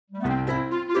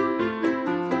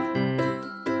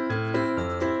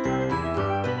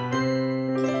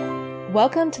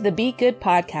Welcome to the Be Good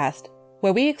podcast,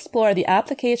 where we explore the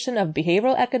application of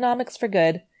behavioral economics for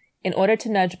good in order to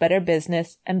nudge better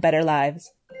business and better lives.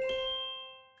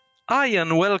 Hi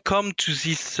and welcome to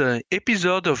this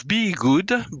episode of Be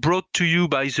Good, brought to you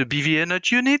by the BVA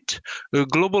Nudge Unit, a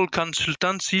global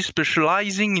consultancy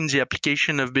specializing in the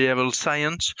application of behavioral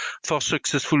science for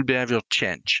successful behavior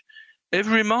change.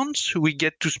 Every month, we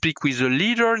get to speak with a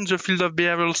leader in the field of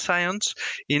behavioral science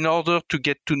in order to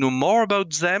get to know more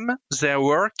about them, their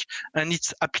work, and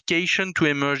its application to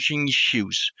emerging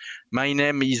issues. My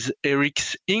name is Eric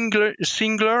Singler,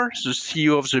 the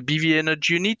CEO of the BVA Nudge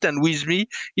Unit, and with me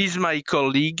is my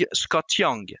colleague, Scott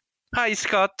Young. Hi,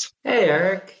 Scott. Hey,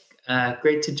 Eric.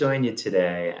 Great to join you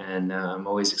today, and I'm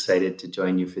always excited to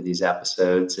join you for these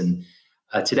episodes. And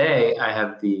today, I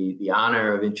have the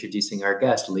honor of introducing our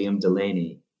guest, Liam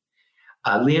Delaney.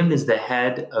 Liam is the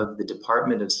head of the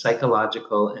Department of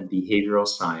Psychological and Behavioral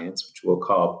Science, which we'll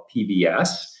call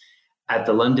PBS, at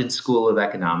the London School of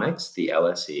Economics, the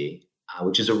LSE,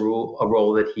 which is a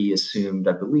role that he assumed,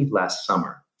 I believe, last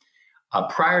summer.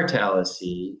 Prior to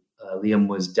LSE, Liam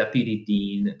was Deputy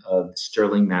Dean of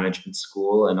Stirling Management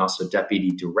School and also Deputy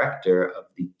Director of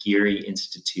the Geary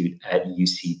Institute at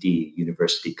UCD,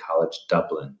 University College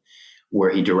Dublin, where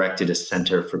he directed a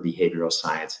Center for Behavioral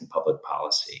Science and Public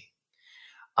Policy.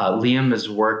 Liam has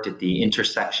worked at the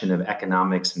intersection of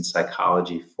economics and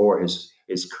psychology for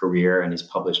his career, and he's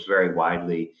published very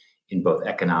widely in both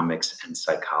economics and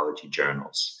psychology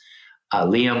journals.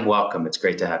 Liam, welcome. It's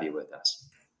great to have you with us.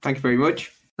 Thank you very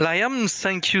much. Liam,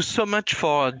 thank you so much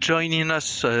for joining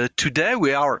us today.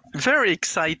 We are very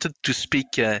excited to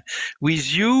speak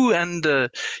with you. And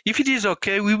if it is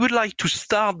okay, we would like to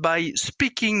start by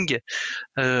speaking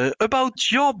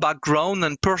about your background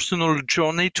and personal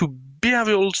journey to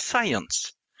behavioral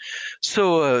science.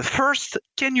 So first,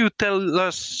 can you tell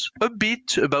us a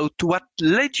bit about what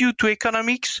led you to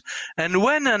economics and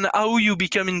when and how you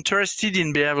became interested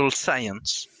in behavioral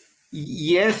science?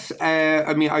 Yes,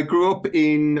 I grew up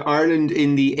in Ireland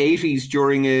in the 80s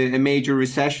during a major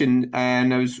recession,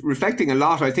 and I was reflecting a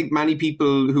lot. I think many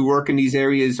people who work in these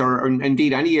areas, or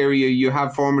indeed any area, you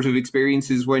have formative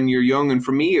experiences when you're young. And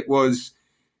for me, it was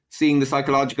seeing the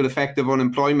psychological effect of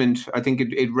unemployment. I think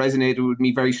it resonated with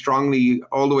me very strongly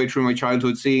all the way through my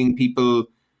childhood, seeing people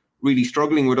really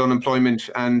struggling with unemployment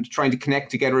and trying to connect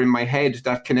together in my head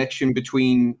that connection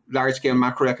between large-scale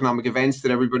macroeconomic events that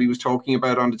everybody was talking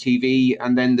about on the TV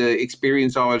and then the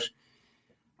experience of it.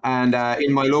 And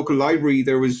in my local library,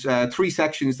 there was 3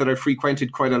 sections that I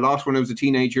frequented quite a lot when I was a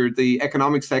teenager: the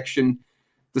economics section,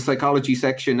 the psychology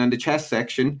section, and the chess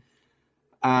section.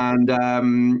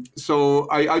 And so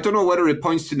I don't know whether it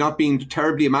points to not being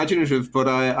terribly imaginative, but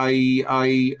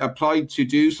I applied to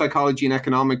do psychology and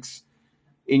economics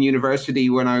in university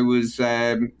when I was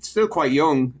still quite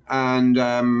young, and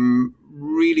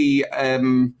really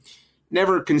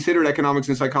never considered economics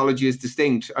and psychology as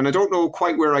distinct. And I don't know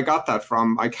quite where I got that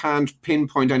from. I can't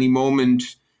pinpoint any moment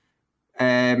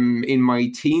in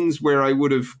my teens where I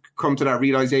would have come to that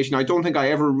realization. I don't think I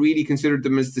ever really considered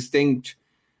them as distinct.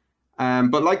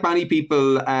 But like many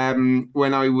people,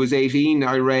 when I was 18,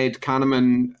 I read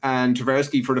Kahneman and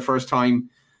Tversky for the first time.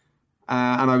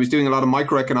 And I was doing a lot of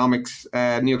microeconomics,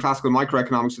 neoclassical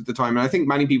microeconomics at the time. And I think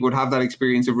many people would have that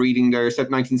experience of reading their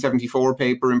 1974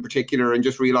 paper in particular and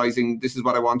just realizing this is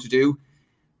what I want to do.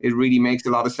 It really makes a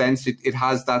lot of sense. It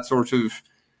has that sort of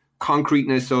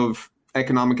concreteness of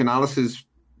economic analysis,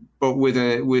 but with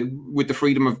the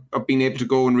freedom of being able to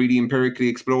go and really empirically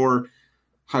explore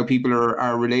how people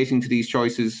are relating to these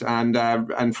choices. And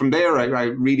from there,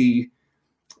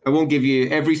 I won't give you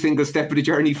every single step of the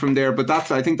journey from there, but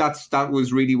I think that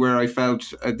was really where I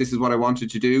felt this is what I wanted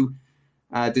to do,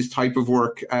 this type of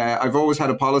work. I've always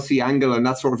had a policy angle, and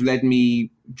that sort of led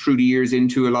me through the years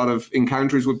into a lot of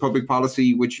encounters with public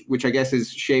policy, which I guess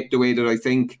has shaped the way that I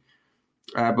think.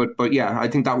 But yeah, I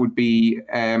think that would be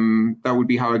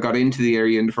how I got into the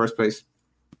area in the first place.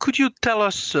 Could you tell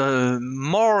us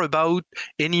more about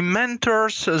any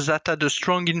mentors that had a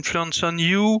strong influence on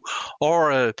you,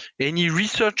 or any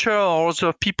researcher or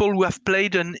other people who have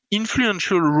played an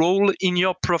influential role in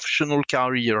your professional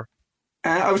career?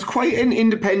 I was quite an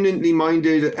independently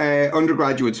minded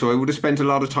undergraduate, so I would have spent a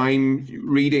lot of time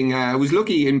reading. I was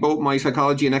lucky in both my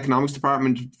psychology and economics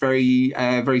department,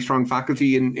 very strong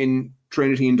faculty in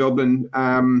Trinity in Dublin.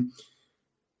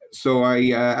 So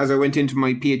as I went into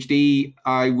my PhD,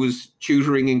 I was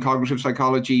tutoring in cognitive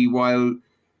psychology while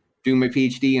doing my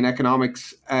PhD in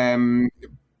economics.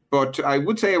 But I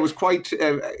would say I was quite,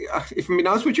 if I'm being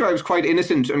honest with you, I was quite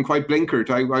innocent and quite blinkered.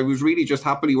 I was really just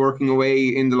happily working away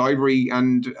in the library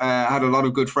and had a lot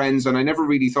of good friends. And I never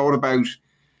really thought about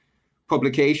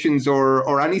publications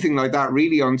or anything like that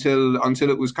really until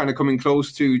it was kind of coming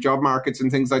close to job markets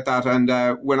and things like that. And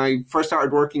when I first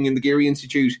started working in the Geary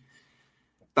Institute,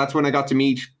 that's when I got to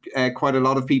meet quite a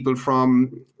lot of people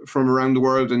from around the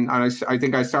world. And I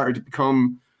think I started to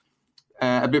become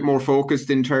a bit more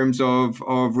focused in terms of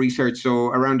research. So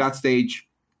around that stage,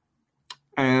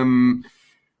 I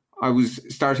was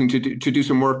starting to do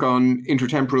some work on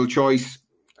intertemporal choice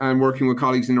and working with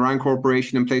colleagues in the RAND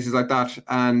Corporation and places like that.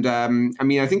 And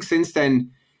I think since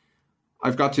then,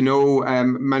 I've got to know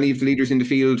many of the leaders in the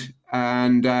field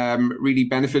and really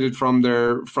benefited from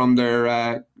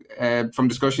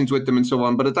discussions with them and so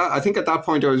on. But I think at that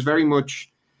point, I was very much,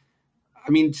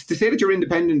 to say that you're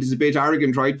independent is a bit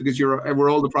arrogant, right? Because we're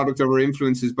all the product of our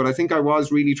influences. But I think I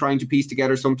was really trying to piece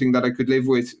together something that I could live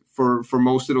with for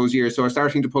most of those years. So I was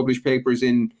starting to publish papers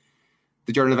in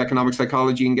the Journal of Economic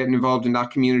Psychology and getting involved in that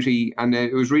community. And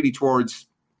it was really towards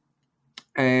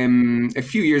a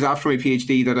few years after my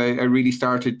PhD that I really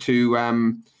started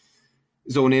to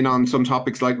zone in on some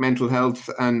topics like mental health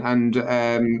and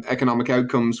economic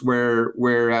outcomes, where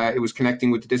it was connecting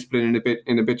with the discipline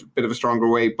in a bit of a stronger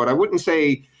way. But I wouldn't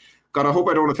say, God, I hope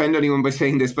I don't offend anyone by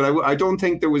saying this, but I don't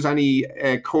think there was any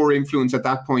core influence at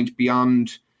that point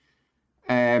beyond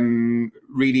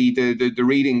really the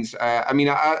readings.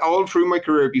 All through my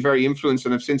career, I'd be very influenced,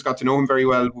 and I've since got to know him very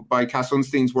well, by Cass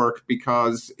Sunstein's work,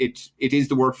 because it is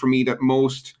the work for me that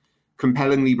most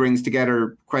compellingly brings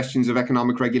together questions of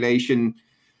economic regulation,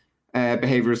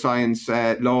 behavioral science,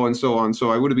 law, and so on.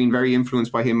 So I would have been very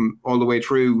influenced by him all the way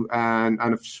through, and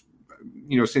I've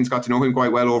since got to know him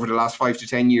quite well over the last 5 to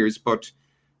 10 years. But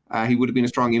he would have been a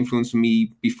strong influence on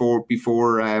me before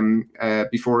I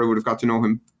would have got to know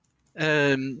him.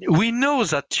 We know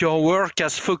that your work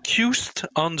has focused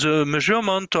on the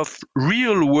measurement of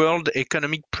real-world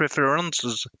economic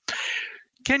preferences.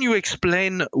 Can you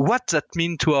explain what that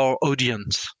means to our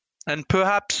audience? And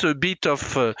perhaps a bit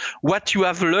of what you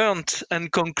have learned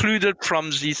and concluded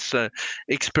from these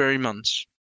experiments.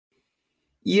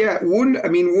 Yeah,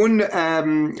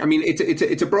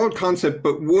 it's a broad concept,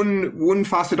 but one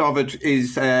facet of it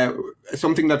is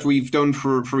something that we've done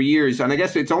for years, and I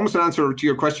guess it's almost an answer to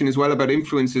your question as well about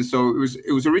influences. So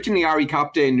it was originally Ari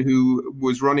Kaptein who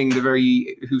was running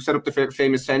who set up the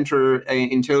famous centre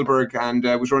in Tilburg and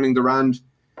was running the RAND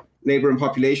Labour and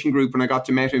Population Group, and I got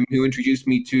to meet him, who introduced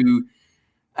me to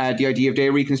the idea of day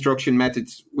reconstruction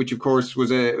methods, which of course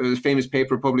was a famous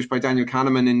paper published by Daniel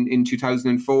Kahneman in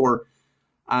 2004.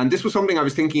 And this was something I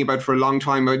was thinking about for a long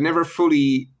time. I never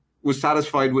fully was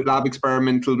satisfied with lab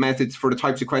experimental methods for the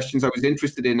types of questions I was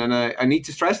interested in. And I need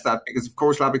to stress that, because of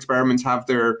course lab experiments have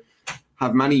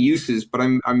many uses, but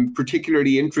I'm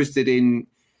particularly interested in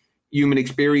human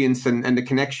experience and the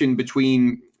connection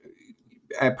between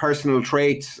personal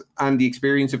traits and the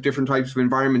experience of different types of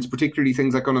environments, particularly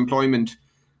things like unemployment,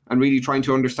 and really trying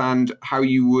to understand how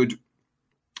you would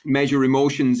measure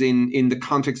emotions in the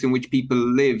context in which people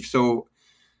live. So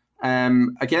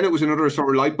again, it was another sort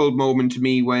of light bulb moment to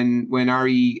me when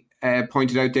Ari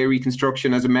pointed out day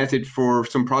reconstruction as a method for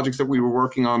some projects that we were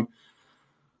working on.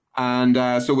 And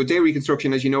so with day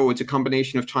reconstruction, as you know, it's a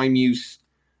combination of time use,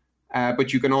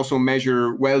 but you can also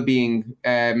measure well-being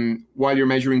while you're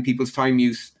measuring people's time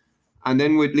use. And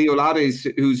then with Leo Lades,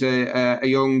 who's a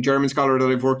young German scholar that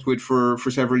I've worked with for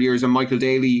several years, and Michael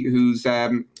Daly, who's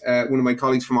one of my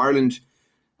colleagues from Ireland,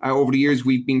 over the years,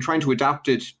 we've been trying to adapt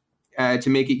it to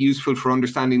make it useful for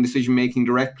understanding decision-making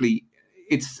directly.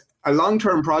 It's a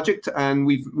long-term project, and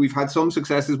we've had some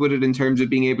successes with it in terms of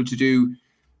being able to do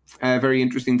very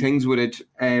interesting things with it.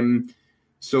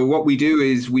 So what we do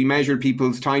is we measure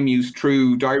people's time use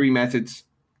through diary methods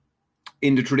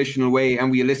in the traditional way,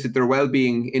 and we elicit their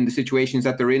well-being in the situations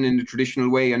that they're in the traditional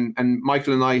way. And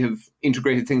Michael and I have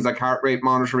integrated things like heart rate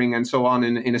monitoring and so on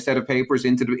in a set of papers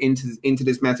into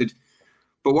this method.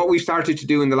 But what we've started to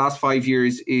do in the last 5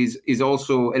 years is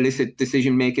also elicit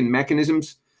decision-making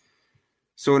mechanisms.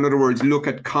 So in other words, look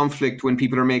at conflict when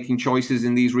people are making choices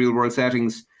in these real-world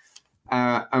settings.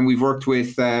 And we've worked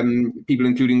with people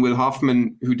including Will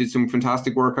Hoffman, who did some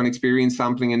fantastic work on experience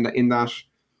sampling in that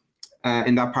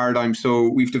paradigm. So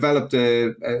we've developed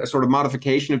a sort of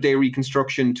modification of day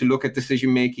reconstruction to look at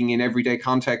decision-making in everyday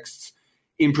contexts,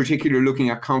 in particular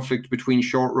looking at conflict between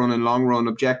short-run and long-run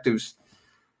objectives.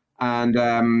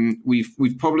 And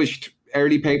we've published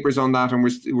early papers on that, and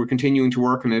we're continuing to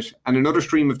work on it. And another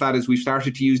stream of that is we've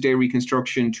started to use day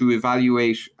reconstruction to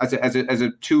evaluate as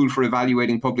a tool for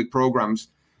evaluating public programs.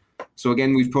 So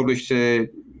again, we've published a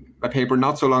paper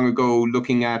not so long ago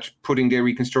looking at putting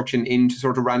dairy construction into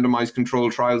sort of randomized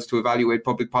controlled trials to evaluate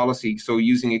public policy. So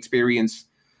using experience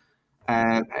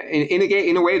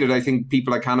in a way that I think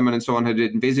people like Kahneman and so on had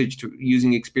envisaged,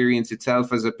 using experience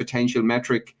itself as a potential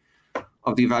metric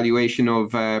of the evaluation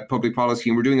of public policy.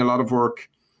 And we're doing a lot of work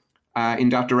in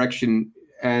that direction.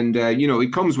 And,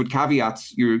 it comes with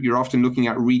caveats. You're often looking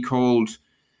at recalled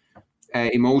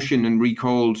emotion and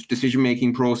recalled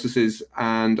decision-making processes.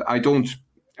 And I don't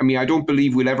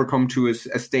believe we'll ever come to a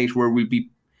state where we'll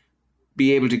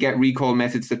be able to get recall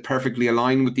methods that perfectly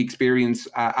align with the experience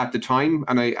at the time.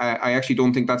 And I actually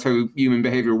don't think that's how human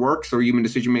behavior works or human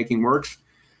decision-making works.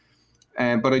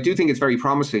 But I do think it's very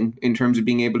promising in terms of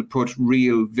being able to put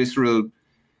real, visceral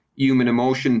human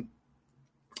emotion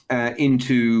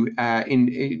into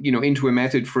a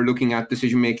method for looking at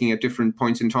decision-making at different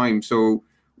points in time. So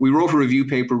we wrote a review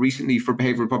paper recently for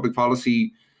Behavioral Public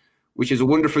Policy, which is a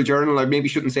wonderful journal. I maybe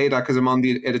shouldn't say that because I'm on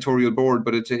the editorial board,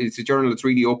 but it's a journal that's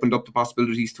really opened up the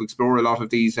possibilities to explore a lot of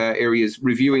these areas,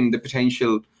 reviewing the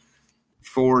potential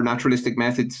for naturalistic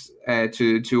methods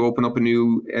to open up a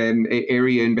new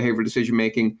area in behavioral decision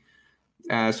making.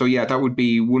 That would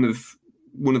be one of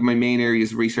my main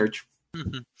areas of research.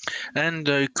 Mm-hmm.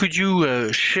 And could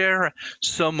you share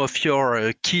some of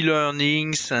your key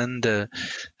learnings and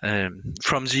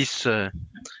from this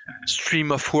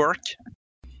stream of work?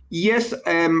 Yes,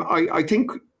 I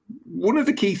think one of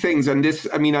the key things, and this,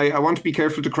 I want to be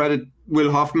careful to credit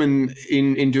Will Hoffman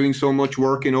in doing so much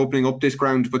work in opening up this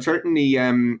ground, but certainly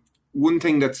one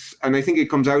thing and I think it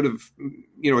comes out of,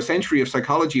 a century of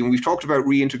psychology, and we've talked about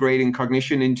reintegrating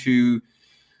cognition into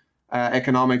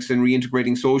economics and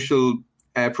reintegrating social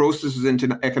processes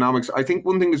into economics. I think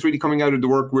one thing that's really coming out of the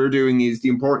work we're doing is the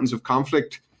importance of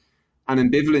conflict and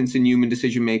ambivalence in human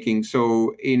decision-making.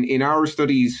 So in our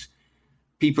studies,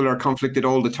 people are conflicted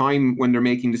all the time when they're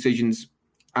making decisions,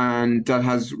 and that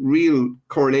has real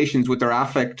correlations with their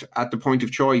affect at the point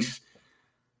of choice.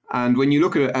 And when you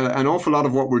look at an awful lot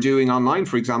of what we're doing online,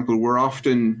 for example, we're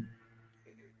often,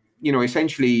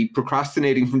 essentially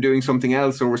procrastinating from doing something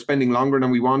else, or we're spending longer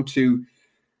than we want to.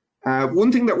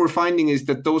 One thing that we're finding is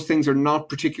that those things are not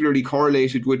particularly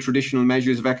correlated with traditional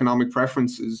measures of economic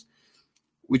preferences,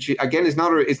 which again is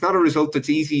not a result that's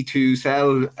easy to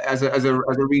sell as a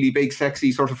really big,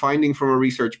 sexy sort of finding from our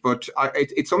research. But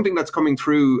it's something that's coming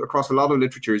through across a lot of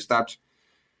literatures, that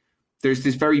there's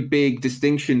this very big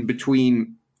distinction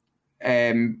between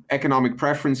economic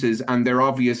preferences and their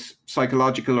obvious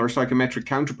psychological or psychometric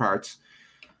counterparts.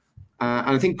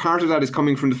 And I think part of that is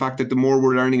coming from the fact that the more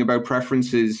we're learning about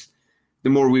preferences,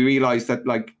 the more we realize that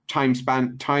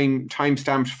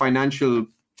time-stamped financial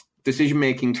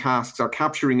decision-making tasks are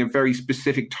capturing a very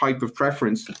specific type of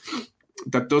preference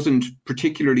that doesn't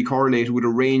particularly correlate with a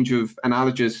range of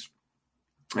analogous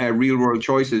real-world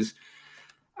choices.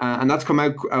 And that's come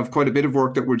out of quite a bit of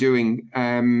work that we're doing.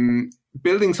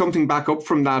 Building something back up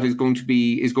from that is going to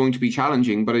be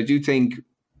challenging, but I do think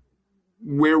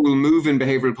where we'll move in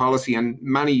behavioral policy, and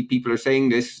many people are saying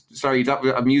this. Sorry,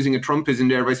 I'm using a Trumpism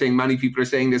there by saying many people are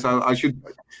saying this. I should,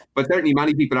 but certainly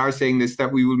many people are saying this,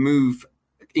 that we will move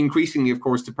increasingly, of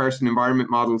course, to person environment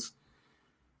models,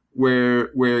 where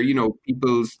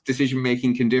people's decision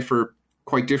making can differ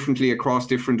quite differently across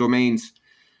different domains.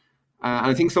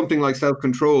 And I think something like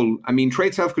self-control.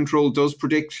 Trait self-control does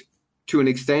predict, to an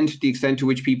extent, the extent to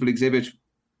which people exhibit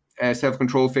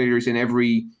self-control failures in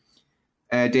every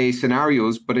day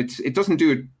scenarios, but it doesn't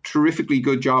do a terrifically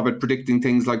good job at predicting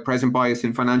things like present bias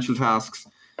in financial tasks.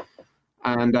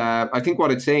 And I think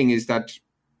what it's saying is that,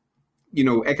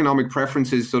 economic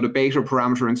preferences, so the beta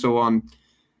parameter and so on,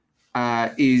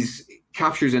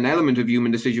 captures an element of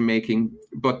human decision making,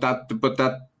 but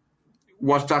that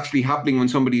what's actually happening when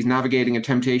somebody's navigating a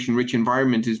temptation-rich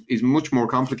environment is much more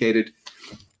complicated.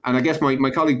 And I guess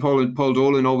my colleague Paul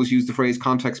Dolan always used the phrase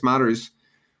 "context matters,"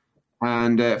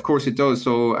 and of course it does.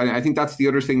 So I think that's the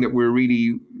other thing that we're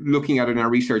really looking at in our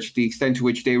research: the extent to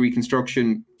which data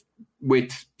reconstruction,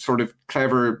 with sort of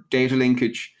clever data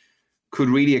linkage, could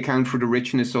really account for the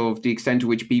richness of the extent to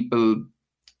which people,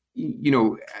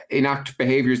 enact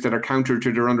behaviors that are counter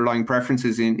to their underlying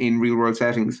preferences in real-world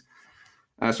settings.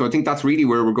 So I think that's really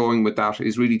where we're going with that,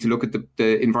 is really to look at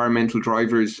the environmental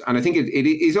drivers. And I think it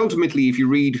is ultimately, if you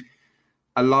read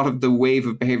a lot of the wave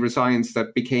of behavioral science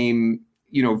that became,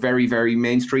 very, very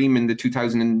mainstream in the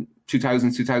 2000s,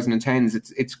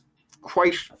 2010s, it's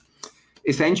quite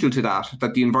essential to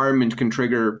that the environment can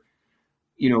trigger,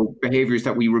 behaviors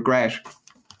that we regret,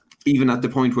 even at the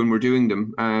point when we're doing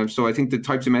them. So I think the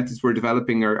types of methods we're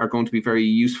developing are going to be very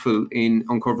useful in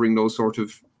uncovering those sort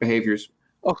of behaviors.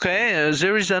 Okay,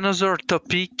 there is another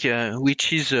topic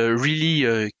which is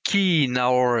really key in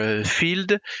our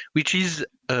field, which is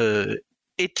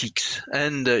ethics.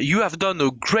 And you have done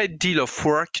a great deal of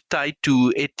work tied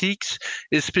to ethics,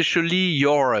 especially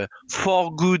your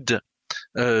For Good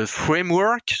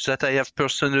framework that I have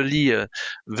personally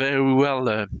very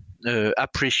well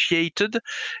appreciated.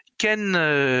 Can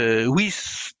we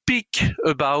speak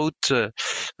about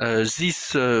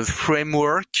this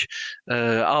framework,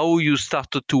 how you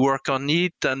started to work on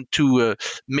it, and to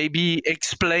maybe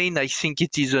explain, I think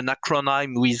it is an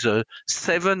acronym with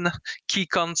 7 key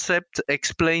concepts,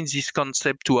 explain this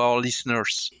concept to our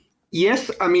listeners. Yes,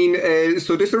 I mean,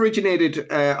 so this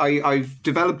originated, I've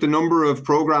developed a number of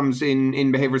programs in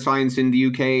behavioral science in the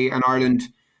UK and Ireland.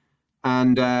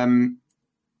 And,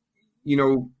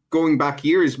 going back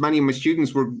years, many of my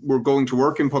students were going to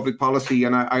work in public policy.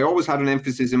 And I always had an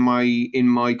emphasis in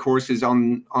my courses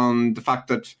on the fact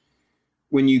that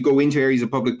when you go into areas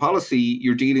of public policy,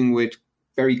 you're dealing with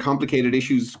very complicated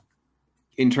issues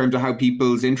in terms of how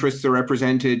people's interests are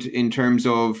represented, in terms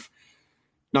of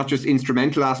not just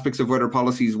instrumental aspects of whether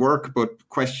policies work, but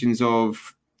questions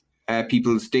of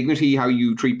people's dignity, how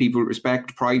you treat people with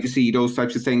respect, privacy, those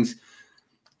types of things.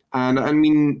 And I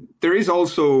mean, there is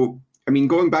also,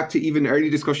 going back to even early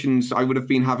discussions I would have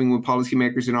been having with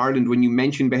policymakers in Ireland, when you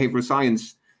mention behavioral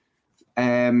science,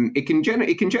 it can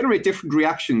generate different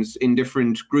reactions in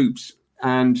different groups.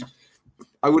 And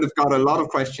I would have got a lot of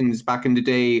questions back in the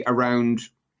day around,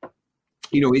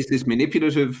 is this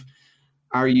manipulative?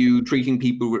 Are you treating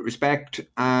people with respect?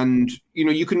 And,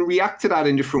 you can react to that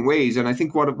in different ways. And I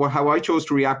think how I chose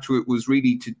to react to it was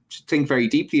really to think very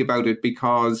deeply about it,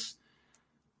 because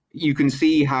you can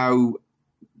see how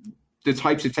the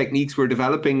types of techniques we're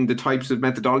developing, the types of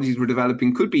methodologies we're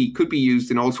developing could be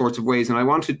used in all sorts of ways. And I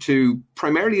wanted to,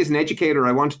 primarily as an educator,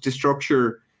 I wanted to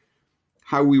structure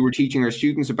how we were teaching our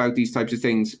students about these types of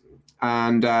things.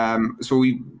 And so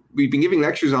we've been giving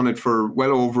lectures on it for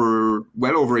well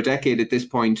over a decade at this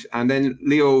point. And then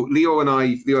Leo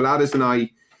Laddis and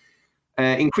I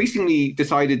increasingly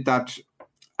decided that,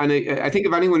 and I think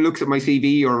if anyone looks at my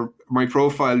CV or my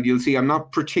profile, you'll see I'm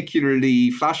not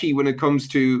particularly flashy when it comes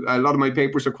to, a lot of my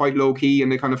papers are quite low key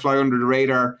and they kind of fly under the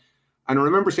radar. And I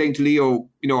remember saying to Leo,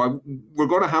 we're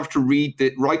going to have to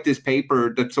write this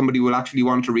paper that somebody will actually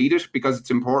want to read it, because it's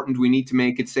important. We need to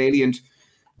make it salient.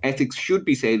 Ethics should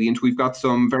be salient. We've got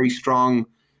some very strong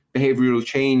behavioral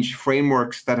change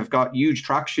frameworks that have got huge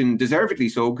traction, deservedly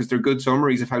so, because they're good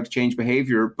summaries of how to change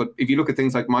behavior. But if you look at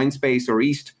things like Mindspace or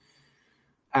EAST,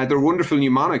 they're wonderful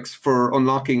mnemonics for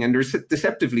unlocking, and they're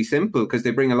deceptively simple because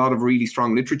they bring a lot of really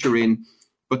strong literature in,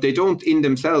 but they don't in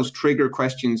themselves trigger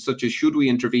questions such as, should we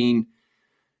intervene?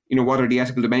 What are the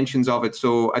ethical dimensions of it?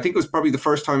 So I think it was probably the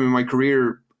first time in my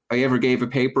career I ever gave a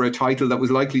paper a title that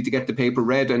was likely to get the paper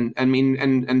read. And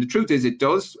the truth is it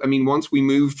does. Once we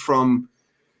moved from,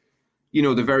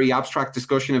 the very abstract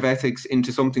discussion of ethics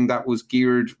into something that was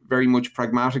geared very much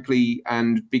pragmatically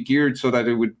and be geared so that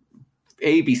it would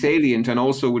be salient and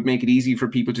also would make it easy for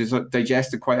people to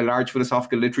digest quite a large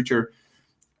philosophical literature.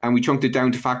 And we chunked it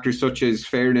down to factors such as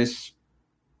fairness,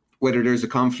 whether there's a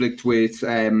conflict with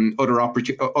other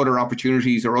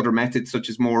opportunities or other methods, such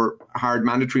as more hard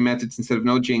mandatory methods instead of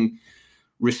nudging,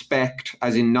 respect,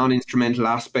 as in non-instrumental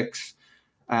aspects,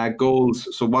 goals.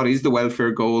 So what is the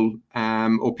welfare goal?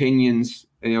 Opinions,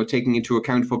 taking into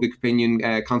account public opinion,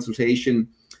 consultation,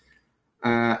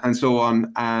 and so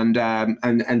on, and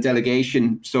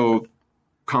delegation. So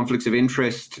conflicts of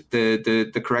interest,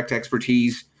 the correct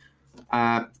expertise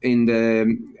in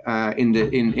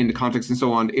the context, and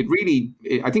so on. It really,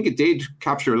 I think it did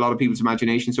capture a lot of people's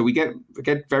imagination. So we get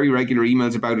very regular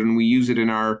emails about it, and we use it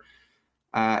in our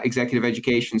executive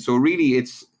education. So really,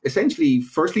 it's essentially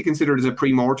firstly considered as a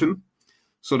pre-mortem,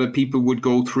 so that people would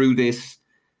go through this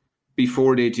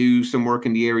before they do some work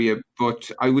in the area.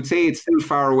 But I would say it's still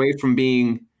far away from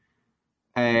being,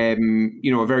 a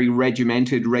very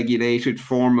regimented, regulated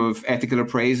form of ethical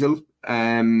appraisal.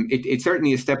 It's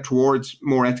certainly a step towards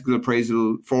more ethical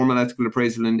appraisal, formal ethical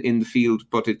appraisal in the field.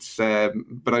 But it's,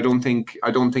 but I don't think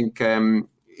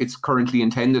it's currently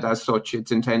intended as such.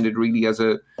 It's intended really as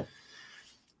a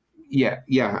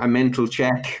mental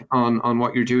check on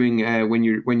what you're doing when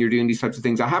you're doing these types of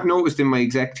things. I have noticed in my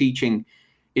exec teaching,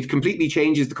 it completely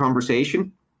changes the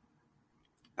conversation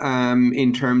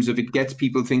in terms of it gets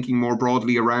people thinking more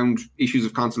broadly around issues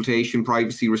of consultation,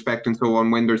 privacy, respect, and so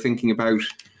on when they're thinking about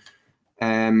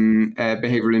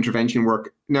behavioral intervention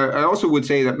work. Now, I also would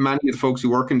say that many of the folks who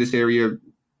work in this area,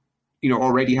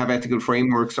 already have ethical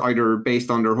frameworks either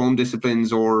based on their home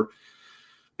disciplines or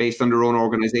based on their own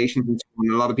organizations. And so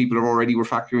on. A lot of people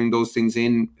were factoring those things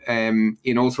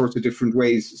in all sorts of different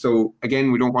ways. So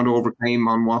again, we don't want to overclaim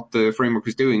on what the framework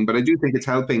is doing, but I do think it's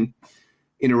helping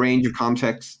in a range of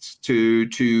contexts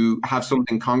to have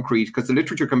something concrete, because the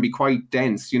literature can be quite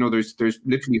dense. There's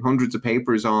literally hundreds of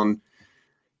papers on,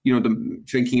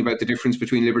 thinking about the difference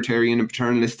between libertarian and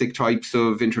paternalistic types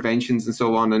of interventions and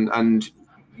so on. And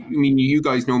I mean, you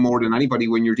guys know more than anybody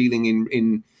when you're dealing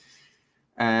in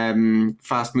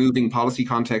fast-moving policy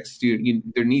contexts.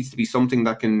 There needs to be something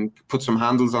that can put some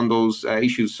handles on those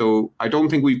issues. So I don't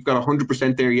think we've got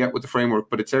 100% there yet with the framework,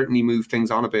 but it certainly moved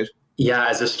things on a bit. Yeah,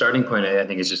 as a starting point, I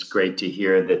think it's just great to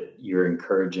hear that you're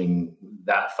encouraging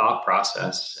that thought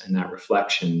process and that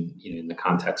reflection, in the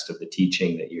context of the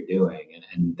teaching that you're doing.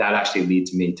 And that actually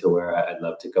leads me to where I'd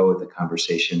love to go with the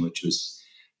conversation, which was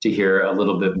to hear a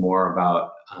little bit more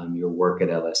about your work at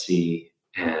LSE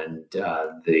and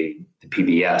the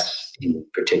PBS in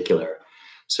particular.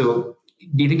 So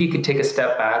do you think you could take a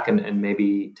step back and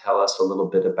maybe tell us a little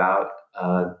bit about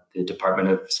the Department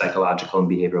of Psychological and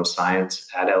Behavioral Science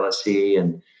at LSE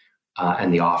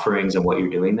and the offerings and what you're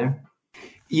doing there?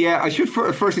 Yeah, I should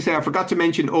firstly say I forgot to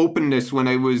mention openness when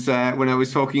I was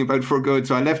talking about For Good.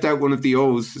 So I left out one of the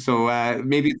O's. So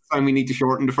maybe it's time we need to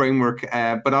shorten the framework.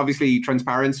 But obviously,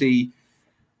 transparency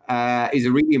is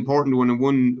a really important one.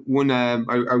 And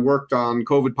I worked on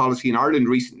COVID policy in Ireland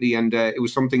recently, and it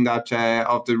was something that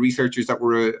of the researchers that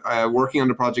were working on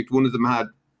the project, one of them had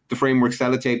the framework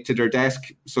sellotaped to their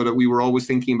desk, so that we were always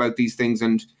thinking about these things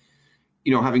and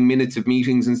having minutes of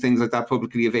meetings and things like that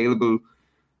publicly available.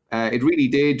 It really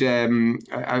did.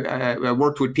 I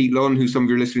worked with Pete Lunn, who some of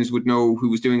your listeners would know, who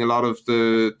was doing a lot of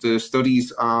the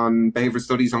studies on behavioral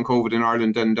studies on COVID in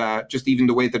Ireland, and just even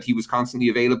the way that he was constantly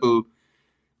available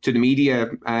to the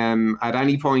media at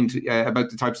any point about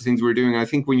the types of things we were doing. And I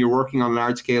think when you're working on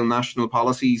large scale national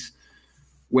policies,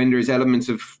 when there's elements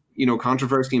of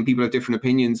controversy and people have different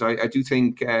opinions, I do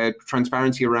think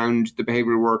transparency around the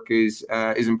behavioral work is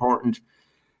important.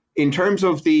 In terms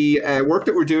of the work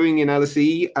that we're doing in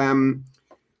LSE,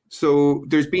 so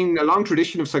there's been a long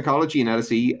tradition of psychology in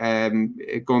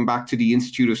LSE, going back to the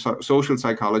Institute of Social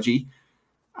Psychology.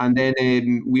 And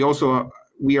then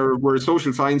we're a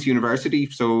social science university,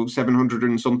 so 700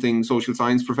 and something social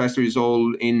science professors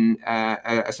all in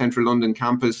a central London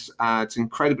campus. It's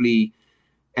incredibly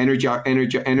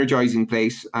energizing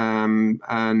place, and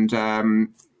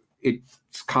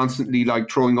it's constantly like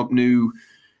throwing up new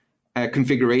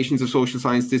configurations of social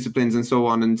science disciplines and so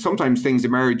on. And sometimes things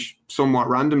emerge somewhat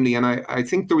randomly. And I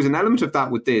think there was an element of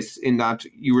that with this, in that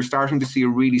you were starting to see a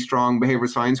really strong behavioral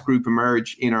science group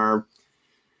emerge in our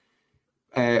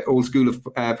old school of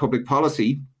public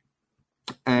policy.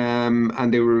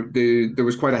 And there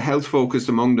was quite a health focus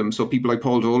among them. So people like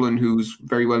Paul Dolan, who's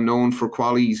very well known for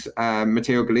QALYs,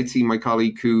 Matteo Galizzi, my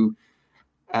colleague, who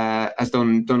has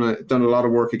done a lot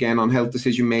of work again on health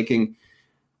decision making.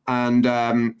 And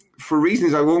for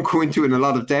reasons I won't go into in a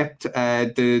lot of depth,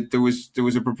 there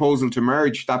was a proposal to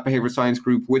merge that behavioral science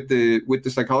group with the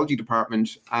psychology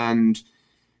department, and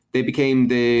they became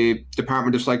the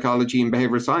Department of Psychology and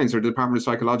Behavioral Science, or the Department of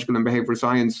Psychological and Behavioral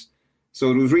Science. So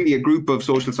it was really a group of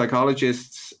social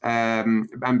psychologists and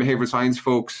behavioral science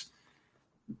folks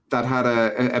that had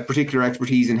a particular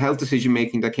expertise in health decision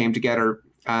making that came together.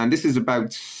 And this is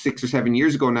about 6 or 7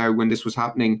 years ago now when this was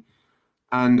happening.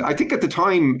 And I think at the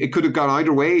time it could have gone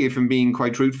either way, if I'm being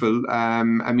quite truthful. I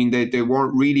mean, they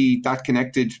weren't really that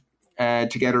connected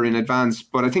together in advance.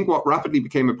 But I think what rapidly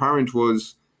became apparent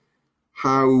was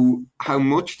how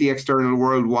much the external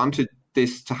world wanted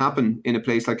this to happen in a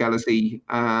place like LSE.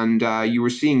 And you were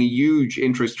seeing a huge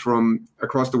interest from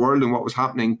across the world in what was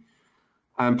happening.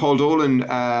 And Paul Dolan,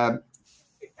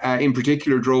 in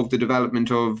particular, drove the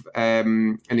development of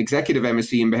an executive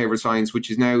MSc in behavioral science,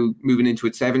 which is now moving into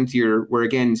its 7th year, where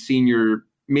again,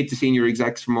 mid to senior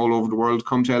execs from all over the world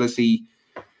come to LSE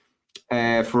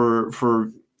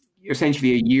for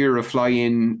essentially a year of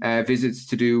fly-in visits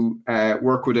to do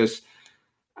work with us.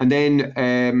 And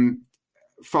then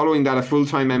following that, a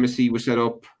full-time MSc was set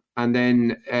up, and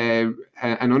then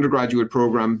an undergraduate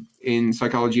program in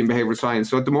psychology and behavioral science.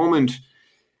 So at the moment,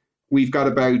 we've got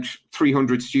about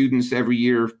 300 students every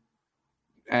year,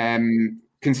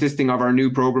 consisting of our new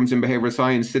programs in behavioral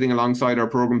science, sitting alongside our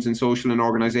programs in social and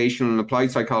organizational and applied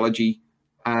psychology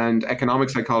and economic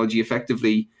psychology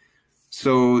effectively.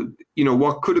 So,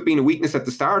 what could have been a weakness at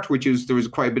the start, which is there was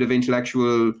quite a bit of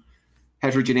intellectual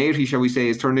heterogeneity, shall we say,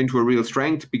 has turned into a real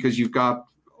strength, because you've got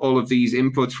all of these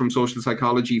inputs from social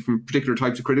psychology, from particular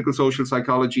types of critical social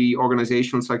psychology,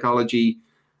 organizational psychology,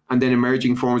 and then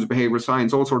emerging forms of behavioral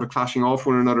science, all sort of clashing off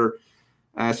one another.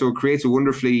 So it creates a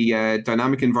wonderfully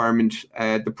dynamic environment.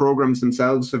 The programs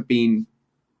themselves have been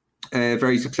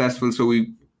very successful. So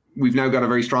we've now got a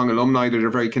very strong alumni that are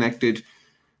very connected,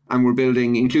 and we're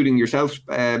building, including yourself,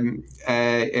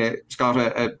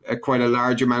 Scott, quite a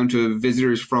large amount of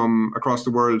visitors from across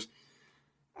the world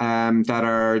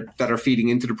that are feeding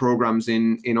into the programs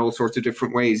in all sorts of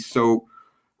different ways. So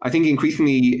I think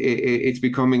increasingly it's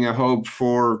becoming a hub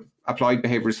for applied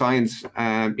behavioral science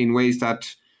in ways that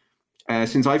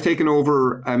since I've taken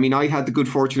over, I mean, I had the good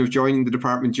fortune of joining the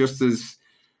department just as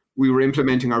we were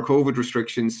implementing our COVID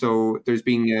restrictions. So there's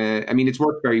been, I mean, it's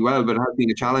worked very well, but it has been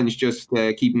a challenge just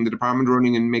keeping the department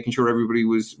running and making sure everybody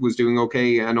was doing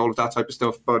okay and all of that type of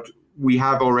stuff. But we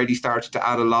have already started to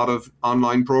add a lot of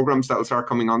online programs that will start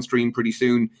coming on stream pretty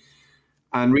soon.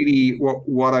 And really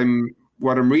what I'm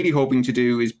really hoping to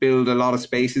do is build a lot of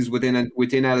spaces within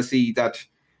LSE that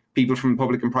people from the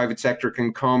public and private sector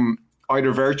can come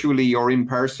either virtually or in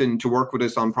person to work with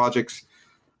us on projects.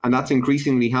 And that's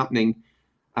increasingly happening.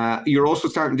 You're also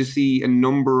starting to see a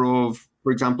number of,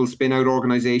 for example, spin-out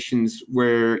organizations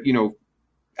where,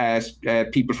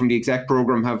 people from the exec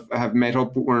program have met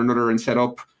up with one another and set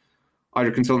up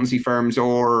either consultancy firms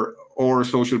or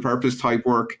social purpose type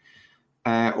work,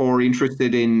 or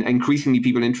increasingly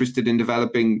people interested in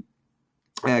developing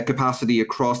capacity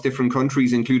across different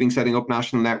countries, including setting up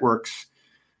national networks,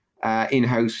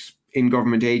 in-house, in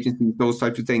government agencies, those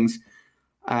types of things.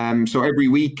 So every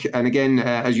week, and again,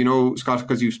 as you know, Scott,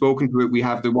 because you've spoken to it, we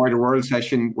have the Wider World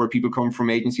session where people come from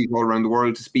agencies all around the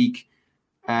world to speak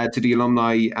to the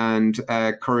alumni and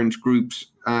current groups,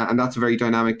 and that's a very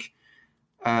dynamic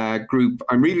group.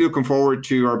 I'm really looking forward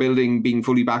to our building being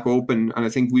fully back open, and I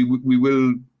think we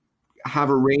will have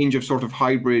a range of sort of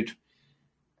hybrid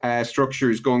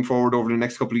structures going forward over the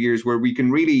next couple of years where we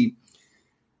can really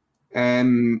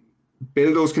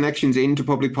build those connections into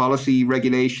public policy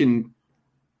regulation,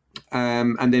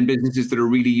 and then businesses that are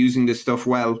really using this stuff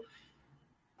well.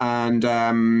 And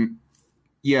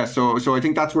so I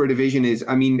think that's where the vision is.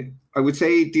 I mean, I would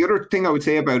say the other thing I would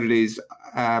say about it is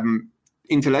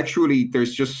intellectually,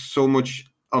 there's just so much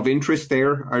of interest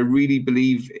there. I really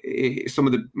believe some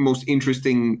of the most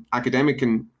interesting academic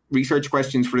and research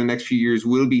questions for the next few years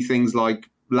will be things like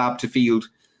lab to field.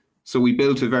 So we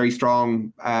built a very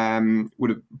strong,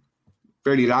 with a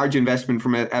fairly large investment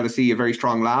from LSE, a very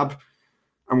strong lab.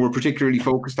 And we're particularly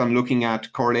focused on looking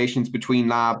at correlations between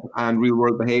lab and real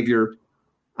world behavior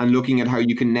and looking at how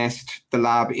you can nest the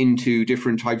lab into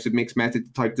different types of mixed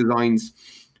method type designs.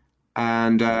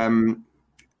 And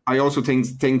I also think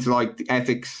things like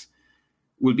ethics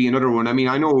will be another one. I mean,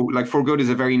 I know like For Good is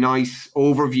a very nice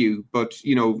overview, but,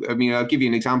 I mean, I'll give you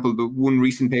an example. The one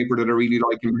recent paper that I really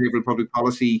like in behavioral public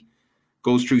policy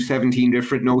goes through 17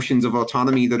 different notions of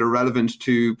autonomy that are relevant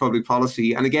to public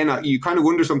policy. And again, you kind of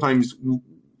wonder sometimes,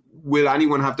 will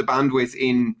anyone have the bandwidth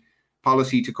in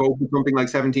policy to cope with something like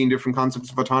 17 different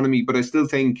concepts of autonomy? But I still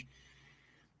think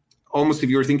almost if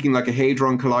you're thinking like a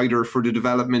Hadron Collider for the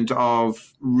development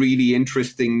of really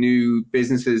interesting new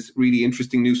businesses, really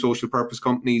interesting new social purpose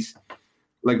companies,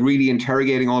 like really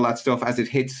interrogating all that stuff as it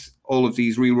hits all of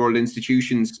these real world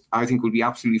institutions, I think would be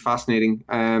absolutely fascinating.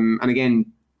 And again,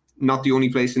 not the only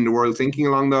place in the world thinking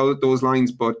along those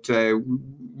lines, but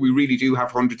we really do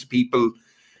have hundreds of people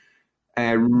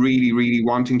really, really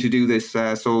wanting to do this.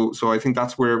 So I think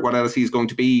that's what LSE is going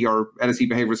to be, or LSE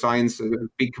Behavioral Science, a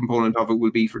big component of it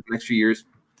will be for the next few years.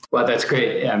 Well, that's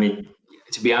great. I mean,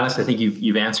 to be honest, I think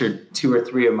you've answered 2 or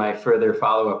 3 of my further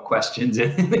follow-up questions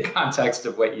in the context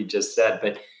of what you just said.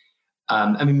 But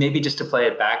I mean, maybe just to play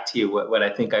it back to you, what I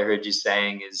think I heard you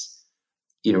saying is,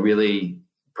 really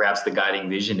perhaps the guiding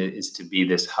vision is to be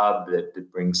this hub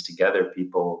that brings together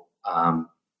people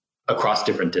across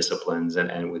different disciplines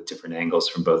and with different angles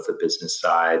from both the business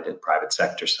side and private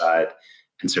sector side,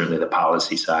 and certainly the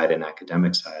policy side and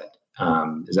academic side.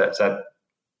 Is that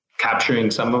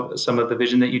capturing some of the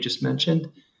vision that you just mentioned?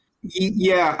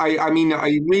 Yeah, I mean,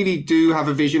 I really do have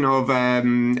a vision of,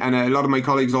 and a lot of my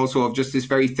colleagues also, of just this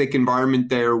very thick environment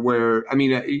there where, I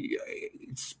mean,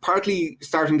 it's partly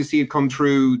starting to see it come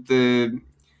through the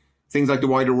things like the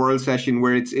Wider World session,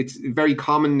 where it's very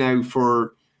common now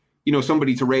for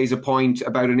somebody to raise a point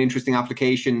about an interesting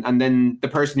application, and then the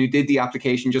person who did the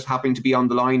application just happened to be on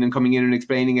the line and coming in and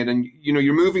explaining it. And,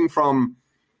 you're moving from,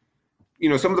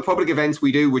 some of the public events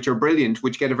we do, which are brilliant,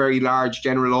 which get a very large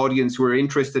general audience who are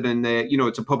interested in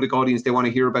it's a public audience, they want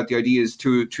to hear about the ideas,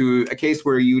 to a case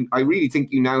where I really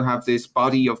think you now have this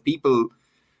body of people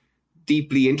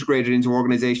deeply integrated into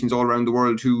organizations all around the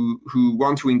world who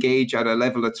want to engage at a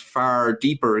level that's far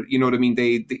deeper. You know what I mean?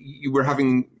 We're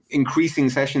having increasing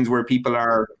sessions where people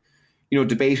are,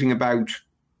 debating about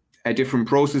different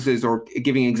processes or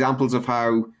giving examples of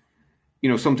how,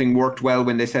 something worked well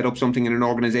when they set up something in an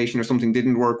organization or something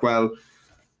didn't work well.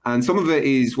 And some of it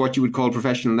is what you would call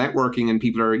professional networking, and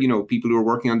people who are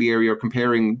working on the area are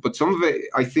comparing. But some of it,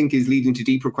 I think, is leading to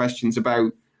deeper questions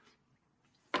about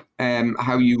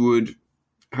how you would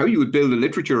build a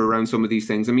literature around some of these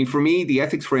things. I mean, for me, the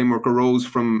ethics framework arose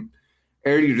from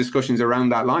earlier discussions around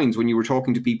that lines when you were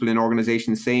talking to people in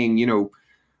organizations saying,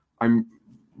 I'm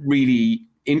really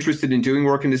interested in doing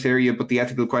work in this area, but the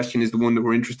ethical question is the one that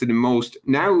we're interested in most.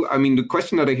 Now, I mean, the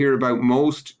question that I hear about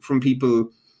most from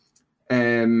people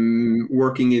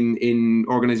working in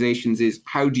organizations is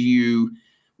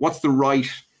what's the right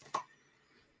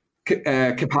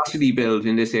capacity build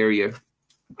in this area?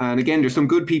 And again, there's some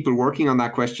good people working on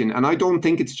that question. And I don't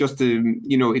think it's just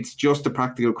a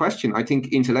practical question. I think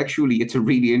intellectually, it's a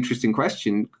really interesting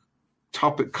question.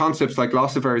 Concepts like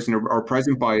loss aversion or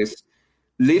present bias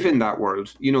live in that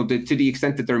world, to the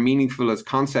extent that they're meaningful as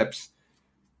concepts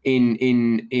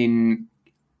in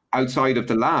outside of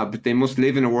the lab. They must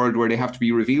live in a world where they have to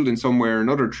be revealed in some way or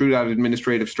another through that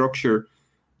administrative structure.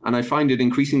 And I find it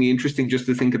increasingly interesting just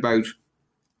to think about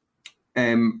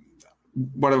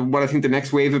what I think the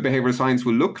next wave of behavioral science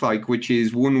will look like, which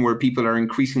is one where people are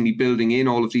increasingly building in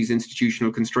all of these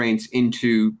institutional constraints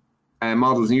into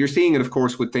models. And you're seeing it, of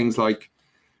course, with things like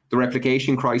the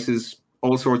replication crisis,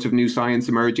 all sorts of new science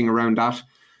emerging around that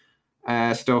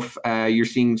stuff. You're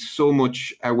seeing so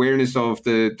much awareness of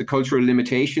the cultural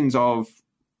limitations of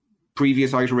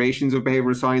previous iterations of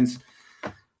behavioral science.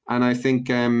 And I think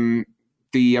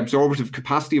the absorptive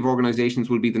capacity of organizations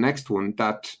will be the next one,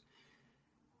 that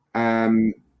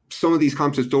some of these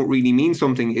concepts don't really mean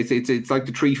something. It's like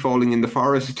the tree falling in the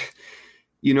forest.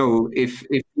 If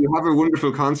you have a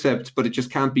wonderful concept, but it just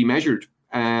can't be measured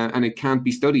and it can't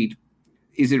be studied,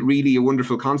 is it really a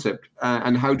wonderful concept?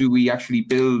 And how do we actually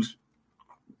build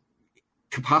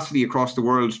capacity across the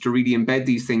world to really embed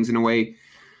these things in a way?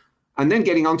 And then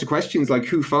getting on to questions like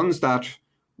who funds that?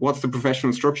 What's the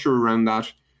professional structure around that?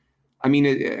 I mean,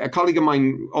 a colleague of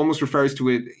mine almost refers to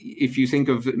it, if you think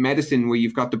of medicine, where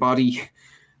you've got the body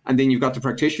and then you've got the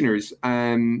practitioners.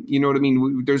 You know what I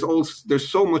mean? There's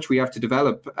so much we have to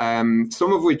develop,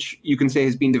 some of which you can say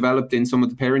has been developed in some of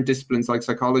the parent disciplines like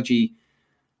psychology,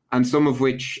 and some of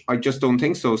which I just don't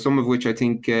think so. Some of which I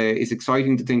think is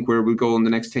exciting to think where we'll go in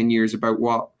the next 10 years about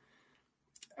what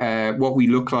we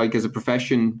look like as a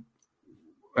profession,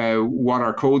 what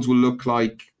our codes will look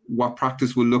like, what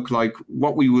practice will look like,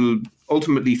 what we will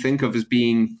ultimately think of as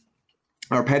being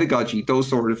our pedagogy, those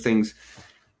sort of things.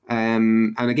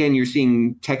 And again, you're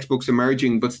seeing textbooks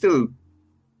emerging, but still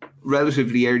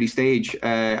relatively early stage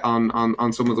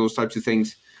on some of those types of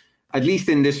things, at least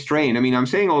in this strain. I mean, I'm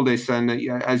saying all this, and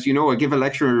as you know, I give a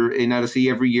lecture in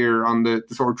LSE every year on the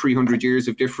sort of 300 years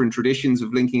of different traditions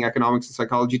of linking economics and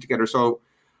psychology together.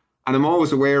 And I'm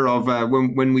always aware of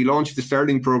when we launched the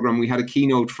Sterling program, we had a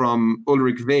keynote from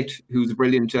Ulrich Witt, who's a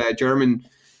brilliant German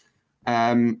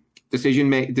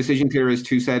decision theorist,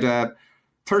 who said,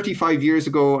 35 years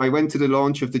ago, I went to the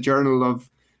launch of the Journal of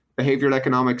Behavioral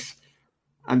Economics,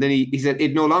 and then he said,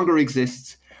 it no longer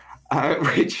exists,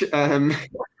 which I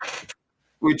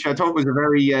thought was a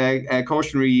very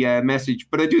cautionary message.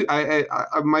 But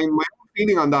my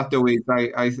feeling on that, though, is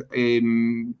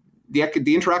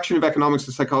the interaction of economics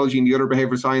and psychology and the other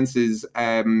behavioral sciences,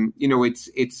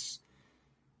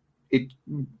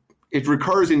 it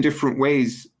recurs in different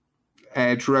ways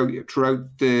throughout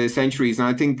the centuries. And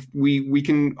I think we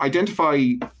can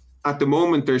identify at the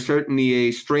moment there's certainly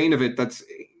a strain of it that's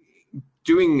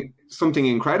doing something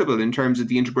incredible in terms of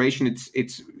the integration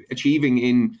it's achieving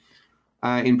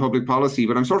in public policy.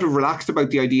 But I'm sort of relaxed about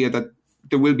the idea that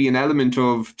there will be an element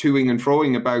of toing and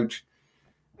froing about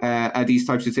these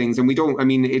types of things. And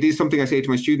it is something I say to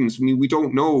my students. I mean, we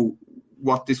don't know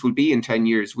what this will be in 10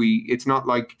 years. It's not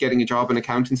like getting a job in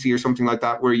accountancy or something like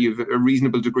that, where you've a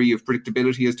reasonable degree of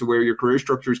predictability as to where your career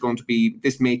structure is going to be.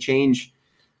 This may change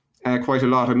quite a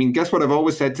lot. I mean, guess what I've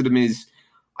always said to them is,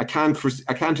 I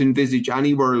can't envisage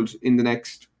any world in the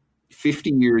next 50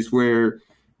 years where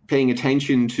paying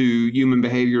attention to human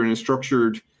behavior in a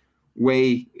structured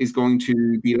way is going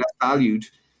to be less valued.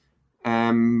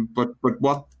 But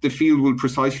what the field will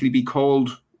precisely be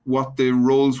called, what the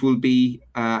roles will be,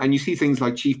 and you see things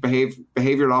like chief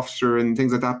behavioral officer and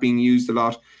things like that being used a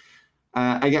lot.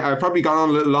 I've probably gone on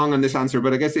a little long on this answer,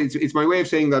 but I guess it's my way of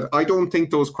saying that I don't think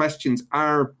those questions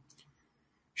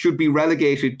should be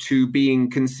relegated to being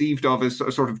conceived of as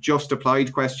sort of just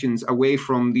applied questions away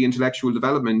from the intellectual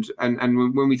development. And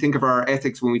when we think of our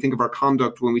ethics, when we think of our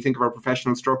conduct, when we think of our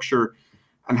professional structure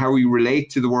and how we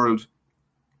relate to the world,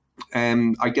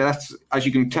 I guess, as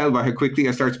you can tell by how quickly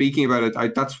I start speaking about it,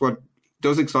 that's what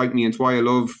does excite me. It's why I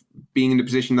love being in the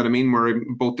position that I'm in, where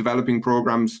I'm both developing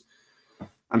programs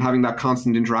and having that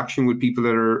constant interaction with people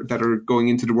that are going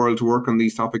into the world to work on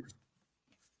these topics.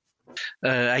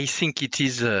 I think it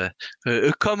is a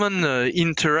common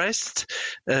interest,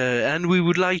 and we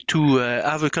would like to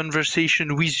have a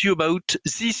conversation with you about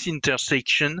this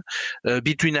intersection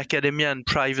between academia and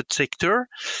private sector.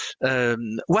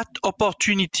 What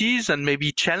opportunities and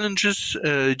maybe challenges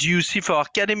do you see for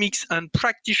academics and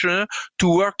practitioners to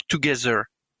work together?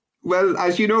 Well,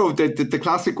 as you know, the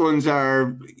classic ones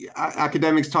are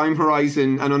academics' time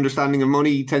horizon and understanding of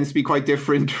money tends to be quite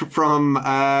different from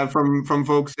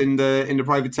folks in the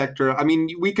private sector. I mean,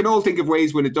 we can all think of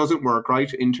ways when it doesn't work,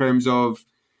 right? In terms of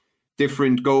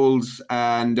different goals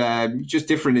and just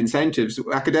different incentives.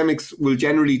 Academics will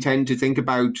generally tend to think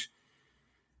about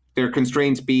their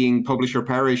constraints being publish or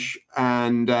perish,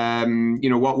 and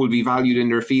what will be valued in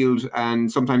their field,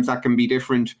 and sometimes that can be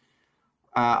different.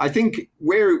 I think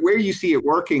where you see it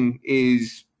working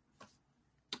is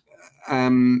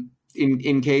in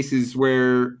cases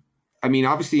where, I mean,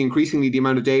 obviously increasingly the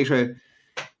amount of data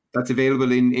that's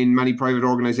available in many private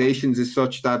organizations is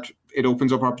such that it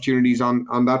opens up opportunities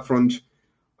on that front.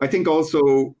 I think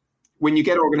also when you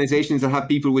get organizations that have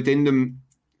people within them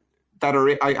that are,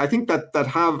 I think that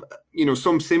have,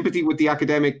 some sympathy with the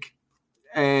academic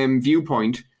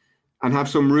viewpoint, and have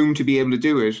some room to be able to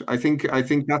do it. I think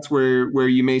that's where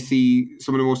you may see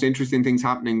some of the most interesting things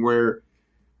happening. Where,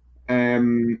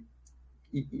 some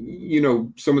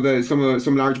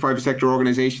large private sector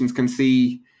organizations can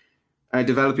see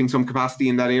developing some capacity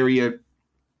in that area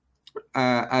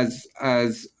as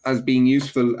being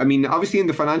useful. I mean, obviously in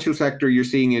the financial sector, you're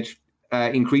seeing it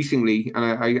increasingly, and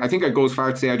I think I'd go as far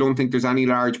to say I don't think there's any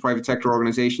large private sector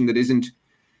organization that isn't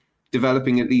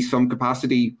developing at least some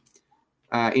capacity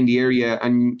in the area.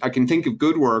 And I can think of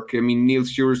good work. I mean, Neil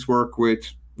Stewart's work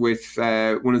with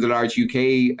one of the large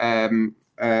UK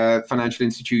financial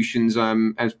institutions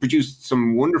has produced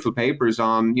some wonderful papers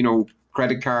on,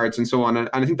 credit cards and so on. And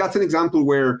I think that's an example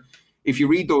where if you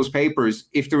read those papers,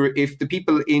 if the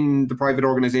people in the private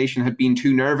organization had been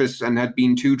too nervous and had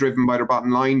been too driven by their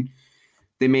bottom line,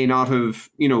 they may not have,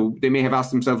 they may have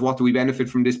asked themselves, what do we benefit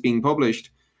from this being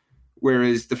published?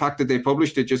 Whereas the fact that they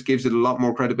published it just gives it a lot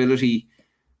more credibility.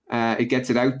 It gets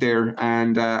it out there.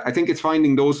 And I think it's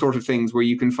finding those sort of things where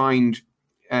you can find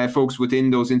folks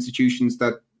within those institutions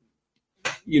that,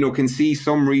 can see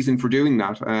some reason for doing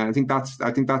that. I think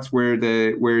that's where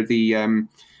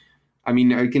the I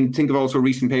mean, I can think of also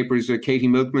recent papers, Katie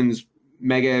Milkman's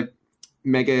mega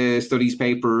studies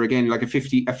paper, again, like a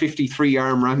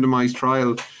 53-arm randomized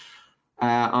trial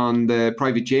on the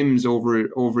private gyms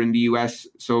over in the US.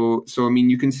 So I mean,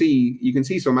 you can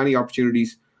see so many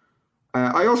opportunities.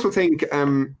 I also think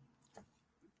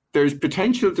there's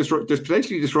potentially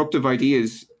disruptive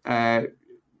ideas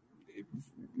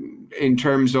in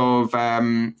terms of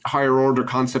higher order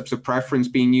concepts of preference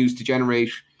being used to generate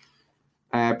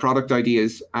product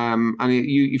ideas. And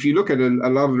if you look at a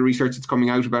lot of the research that's coming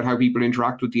out about how people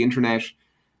interact with the internet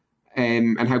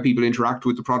and how people interact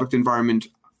with the product environment,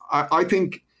 I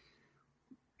think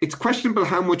it's questionable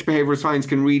how much behavioral science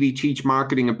can really teach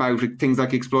marketing about things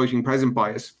like exploiting present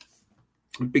bias.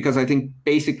 Because I think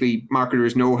basically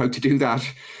marketers know how to do that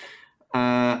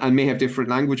and may have different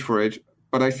language for it.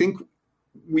 But I think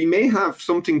we may have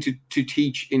something to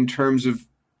teach in terms of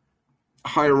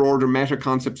higher order meta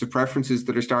concepts of preferences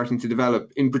that are starting to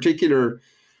develop. In particular,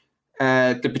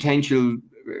 the potential,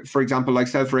 for example, like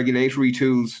self-regulatory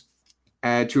tools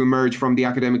to emerge from the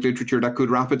academic literature that could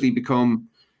rapidly become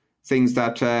things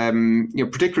that,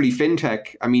 particularly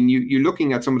fintech. I mean, you're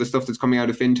looking at some of the stuff that's coming out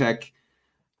of fintech,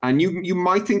 and you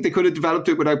might think they could have developed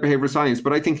it without behavioral science,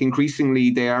 but I think increasingly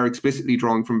they are explicitly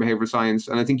drawing from behavioral science.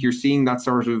 And I think you're seeing that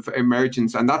sort of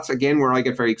emergence. And that's, again, where I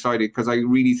get very excited, because I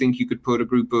really think you could put a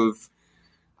group of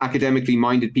academically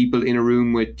minded people in a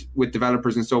room with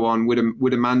developers and so on with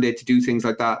a mandate to do things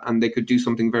like that. And they could do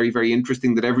something very, very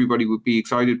interesting that everybody would be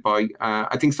excited by.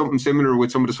 I think something similar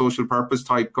with some of the social purpose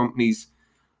type companies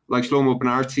like Shlomo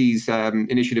Benartzi's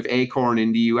initiative Acorn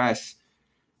in the US,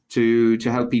 to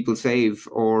help people save,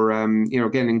 or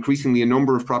again, increasingly a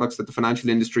number of products that the financial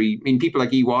industry, I mean, people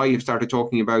like EY have started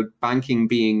talking about banking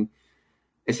being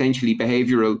essentially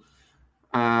behavioral,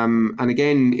 and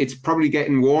again, it's probably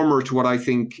getting warmer to what I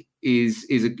think is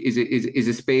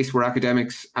a space where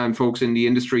academics and folks in the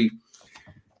industry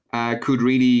could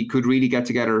really get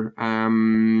together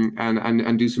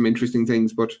and do some interesting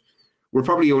things. But we're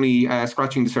probably only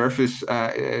scratching the surface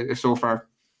so far.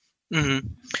 Mm-hmm.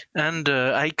 And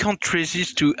I can't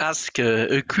resist to ask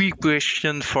a quick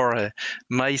question for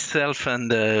myself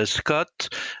and Scott.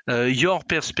 Your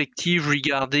perspective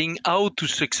regarding how to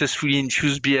successfully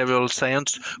infuse behavioral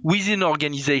science within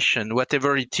organization,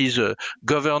 whatever it is, a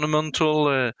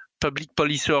governmental public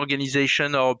policy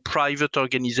organization or private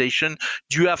organization.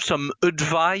 Do you have some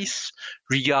advice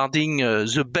regarding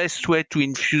the best way to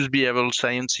infuse behavioral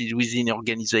sciences within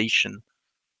organization?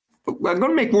 I'm going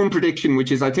to make one prediction,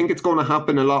 which is I think it's going to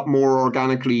happen a lot more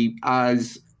organically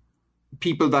as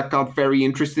people that got very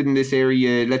interested in this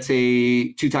area, let's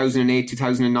say 2008,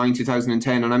 2009,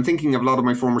 2010, and I'm thinking of a lot of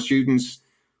my former students,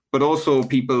 but also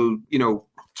people,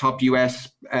 top US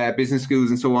business schools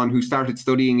and so on, who started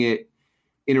studying it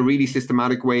in a really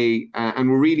systematic way and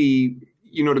were really,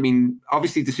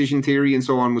 obviously decision theory and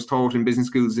so on was taught in business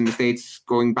schools in the States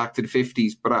going back to the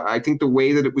 50s, but I think the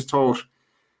way that it was taught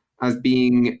as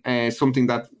being something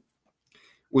that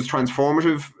was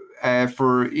transformative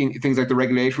for things like the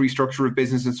regulatory structure of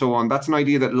business and so on. That's an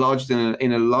idea that lodged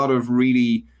in a lot of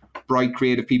really bright,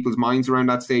 creative people's minds around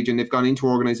that stage, and they've gone into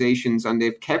organizations and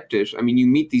they've kept it. I mean, you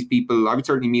meet these people. I would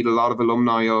certainly meet a lot of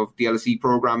alumni of the LSE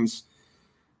programs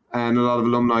and a lot of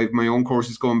alumni of my own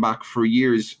courses going back for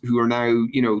years who are now,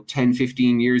 10,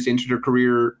 15 years into their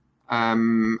career,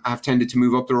 have tended to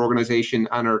move up their organization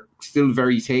and are still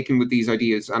very taken with these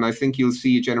ideas. And I think you'll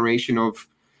see a generation of,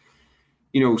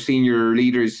 senior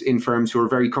leaders in firms who are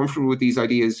very comfortable with these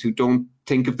ideas, who don't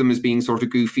think of them as being sort of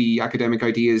goofy academic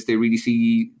ideas. They really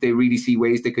see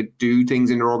ways they could do things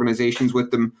in their organizations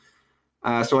with them.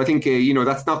 So I think,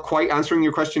 that's not quite answering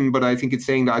your question, but I think it's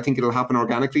saying that I think it'll happen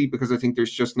organically, because I think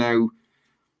there's just now,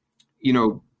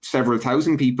 several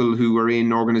thousand people who are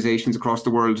in organizations across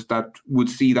the world that would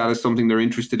see that as something they're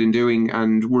interested in doing.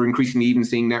 And we're increasingly even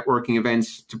seeing networking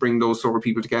events to bring those sort of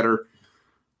people together.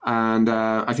 And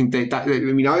I think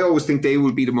I always think they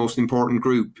will be the most important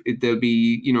group. They'll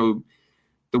be,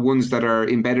 the ones that are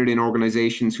embedded in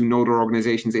organizations, who know their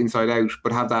organizations inside out,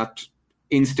 but have that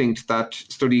instinct that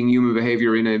studying human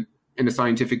behavior in a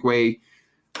scientific way.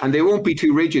 And they won't be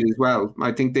too rigid as well.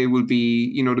 I think they will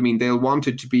be, they'll want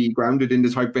it to be grounded in the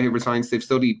type of behavioral science they've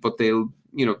studied, but they'll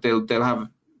have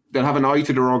an eye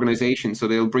to their organization. So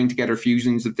they'll bring together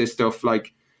fusions of this stuff,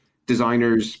 like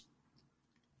designers,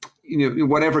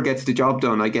 whatever gets the job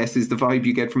done, I guess, is the vibe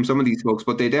you get from some of these folks.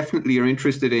 But they definitely are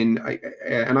interested in,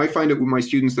 and I find it with my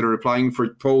students that are applying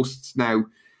for posts now,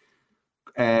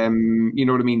 they're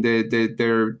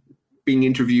being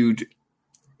interviewed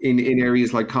in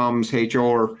areas like comms,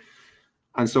 HR,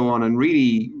 and so on. And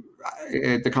really,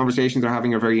 the conversations they're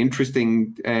having are very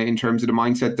interesting in terms of the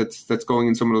mindset that's going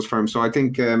in some of those firms. So I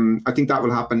think that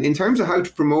will happen. In terms of how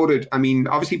to promote it, I mean,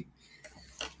 obviously,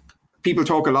 people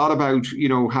talk a lot about,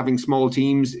 having small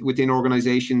teams within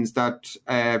organizations that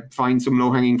find some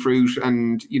low-hanging fruit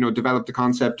and, develop the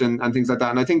concept and things like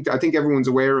that. And I think everyone's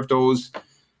aware of those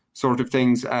sort of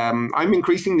things. I'm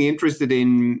increasingly interested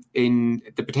in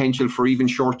the potential for even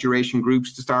short duration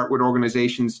groups to start with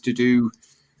organizations to do.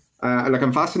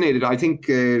 I'm fascinated. I think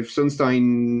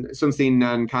Sunstein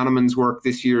and Kahneman's work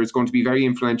this year is going to be very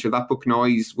influential. That book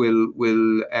Noise will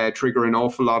trigger an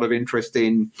awful lot of interest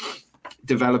in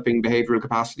developing behavioral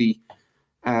capacity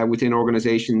within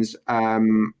organizations.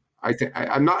 Sludge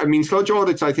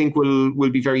audits, I think, will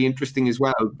be very interesting as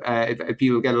well.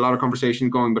 People get a lot of conversation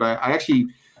going, but I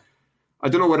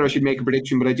don't know whether I should make a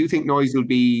prediction, but I do think Noise will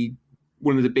be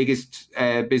one of the biggest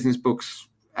business books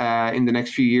in the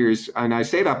next few years. And I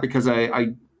say that because I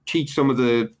teach some of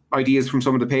the ideas from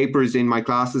some of the papers in my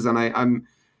classes, and I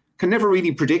can never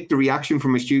really predict the reaction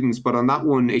from my students. But on that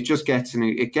one, it just gets an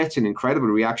incredible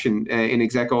reaction in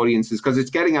exec audiences, because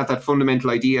it's getting at that fundamental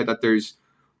idea that there's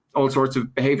all sorts of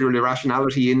behavioral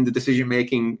irrationality in the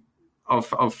decision-making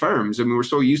of firms. I mean, we're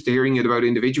so used to hearing it about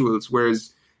individuals,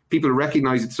 whereas people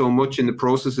recognize it so much in the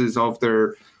processes of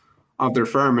their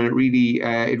firm, and it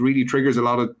really triggers a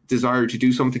lot of desire to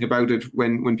do something about it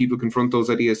when people confront those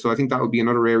ideas. So I think that would be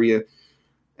another area.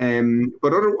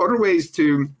 But other ways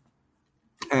to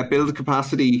build the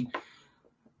capacity.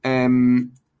 Certainly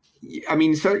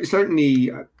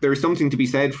there is something to be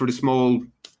said for the small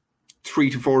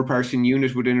 3 to 4 person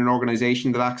unit within an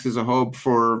organization that acts as a hub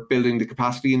for building the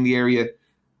capacity in the area,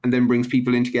 and then brings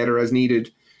people in together as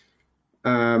needed.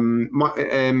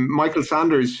 Michael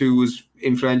Sanders, who was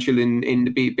influential in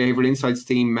the Behavioral Insights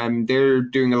team, they're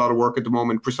doing a lot of work at the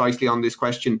moment precisely on this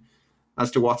question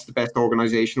as to what's the best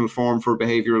organizational form for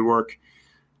behavioral work.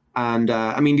 And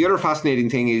the other fascinating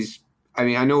thing is,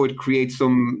 I know it creates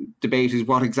some debate, is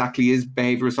what exactly is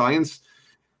behavioral science?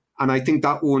 And I think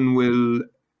that one will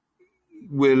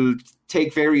will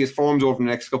take various forms over the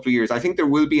next couple of years. I think there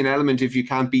will be an element, if you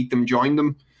can't beat them, join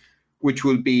them, which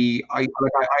will be, I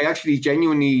actually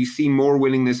genuinely see more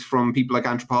willingness from people like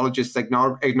anthropologists,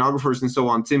 ethnographers and so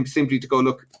on, simply to go,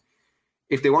 look,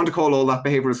 if they want to call all that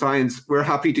behavioral science, we're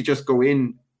happy to just go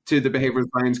in to the behavioral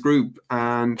science group.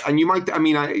 And you might,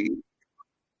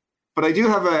 but I do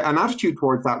have an attitude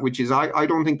towards that, which is I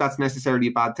don't think that's necessarily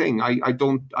a bad thing. I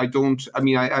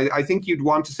think you'd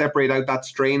want to separate out that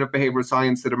strain of behavioral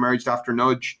science that emerged after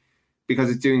Nudge because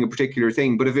it's doing a particular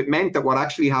thing. But if it meant that what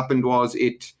actually happened was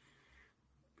it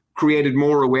created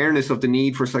more awareness of the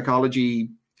need for psychology,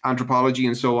 anthropology,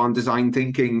 and so on, design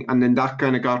thinking, and then that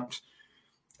kind of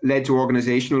led to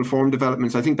organizational form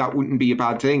developments, I think that wouldn't be a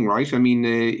bad thing, right? I mean,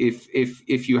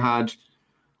 if you had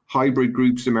hybrid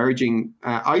groups emerging,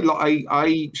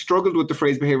 I struggled with the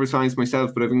phrase behavioral science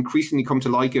myself, but I've increasingly come to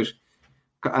like it,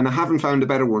 and I haven't found a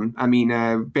better one. I mean,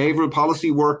 behavioral policy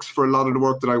works for a lot of the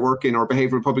work that I work in, or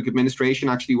behavioral public administration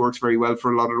actually works very well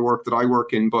for a lot of the work that I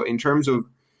work in. But in terms of,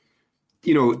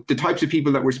 the types of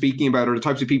people that we're speaking about, or the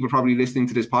types of people probably listening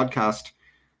to this podcast,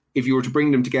 if you were to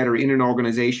bring them together in an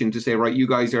organization to say, right, you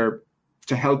guys are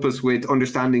to help us with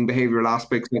understanding behavioral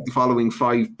aspects of the following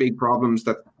 5 big problems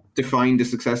that define the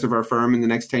success of our firm in the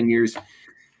next 10 years, I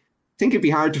think it'd be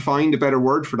hard to find a better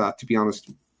word for that, to be honest.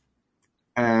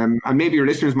 And maybe your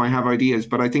listeners might have ideas,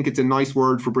 but I think it's a nice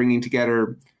word for bringing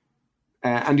together.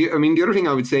 The other thing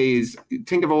I would say is,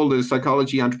 think of all the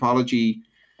psychology, anthropology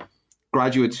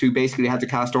graduates who basically had to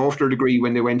cast off their degree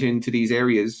when they went into these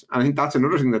areas. And I think that's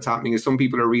another thing that's happening, is some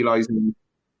people are realizing,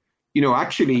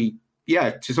 actually,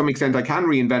 yeah, to some extent I can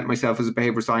reinvent myself as a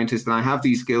behavioral scientist, and I have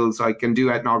these skills. I can do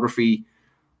ethnography.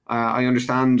 I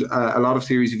understand a lot of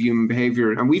theories of human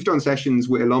behavior. And we've done sessions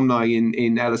with alumni in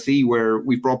LSE where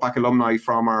we've brought back alumni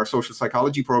from our social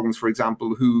psychology programs, for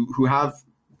example, who have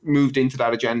moved into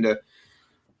that agenda.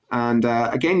 And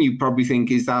again, you probably think,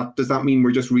 does that mean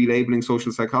we're just relabeling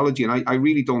social psychology? And I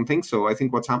really don't think so. I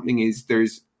think what's happening is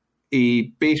there's a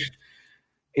bit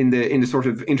in the sort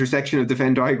of intersection of the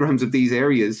Venn diagrams of these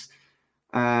areas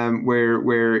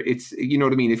where it's,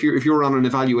 what I mean? If you're on an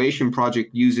evaluation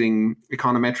project using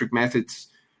econometric methods,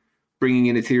 bringing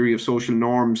in a theory of social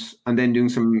norms and then doing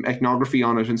some ethnography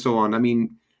on it and so on, I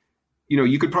mean,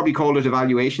 you could probably call it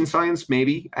evaluation science,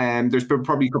 maybe. There's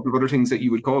probably a couple of other things that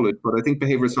you would call it, but I think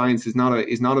behavioral science is not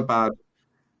a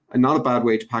bad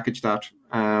way to package that.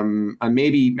 And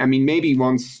maybe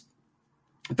once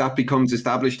that becomes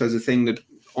established as a thing that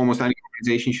almost any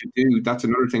organization should do, that's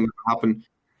another thing that will happen.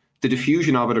 The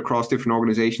diffusion of it across different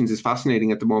organizations is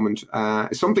fascinating at the moment.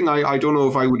 It's something I don't know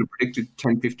if I would have predicted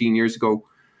 10, 15 years ago.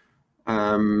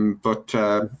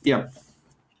 Yeah.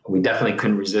 We definitely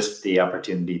couldn't resist the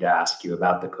opportunity to ask you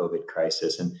about the COVID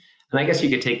crisis. And I guess you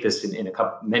could take this in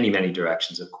many, many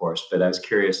directions, of course. But I was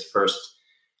curious first,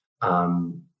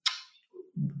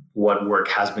 what work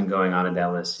has been going on at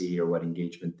LSE, or what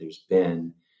engagement there's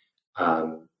been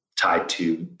tied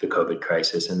to the COVID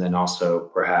crisis. And then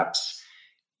also perhaps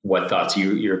what thoughts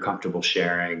you're comfortable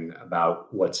sharing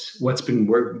about what's been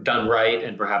done right,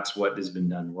 and perhaps what has been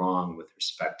done wrong with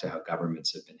respect to how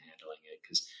governments have been handling it.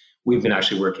 Because we've been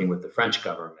actually working with the French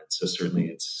government, so certainly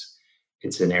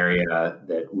it's an area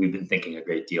that we've been thinking a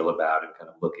great deal about, and kind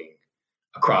of looking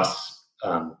across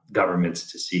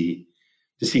governments to see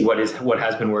what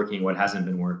has been working, what hasn't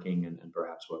been working, and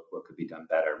perhaps what could be done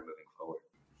better moving forward.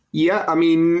 Yeah, I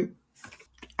mean,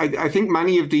 I think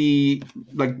many of the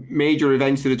major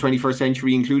events of the 21st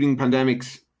century, including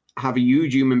pandemics, have a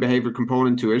huge human behavior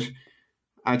component to it.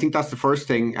 I think that's the first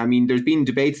thing. I mean, there's been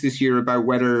debates this year about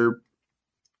whether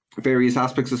various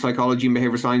aspects of psychology and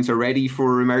behavioral science are ready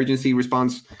for emergency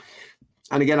response.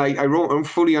 And again, I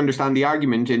fully understand the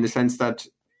argument, in the sense that,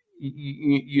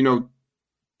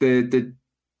 the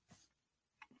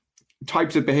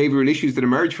types of behavioral issues that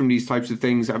emerge from these types of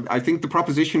things. I think the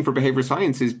proposition for behavioral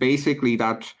science is basically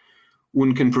that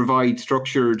one can provide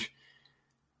structured,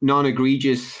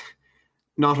 non-egregious,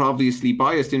 not obviously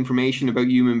biased information about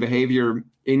human behavior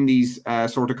in these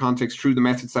sort of contexts through the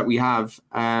methods that we have.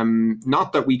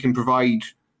 Not that we can provide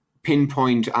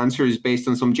pinpoint answers based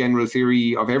on some general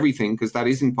theory of everything, because that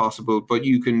isn't possible, but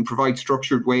you can provide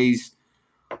structured ways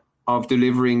of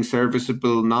delivering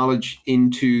serviceable knowledge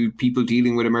into people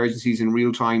dealing with emergencies in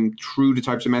real time through the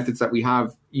types of methods that we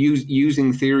have,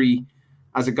 using theory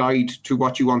as a guide to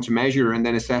what you want to measure and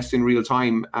then assess in real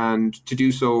time, and to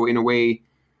do so in a way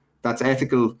that's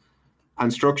ethical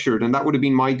and structured. And that would have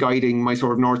been my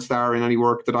sort of North Star in any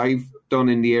work that I've done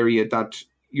in the area, that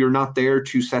you're not there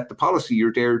to set the policy,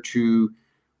 you're there to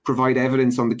provide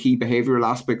evidence on the key behavioral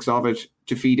aspects of it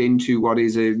to feed into what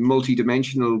is a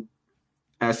multidimensional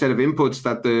set of inputs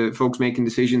that the folks making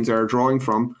decisions are drawing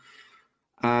from.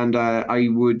 And I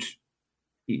would,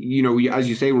 as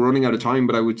you say, we're running out of time,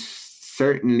 but I would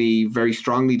certainly very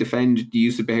strongly defend the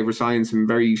use of behavioral science and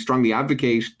very strongly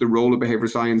advocate the role of behavioral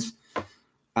science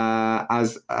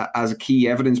as a key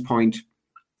evidence point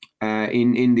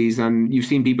in these. And you've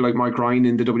seen people like Mike Ryan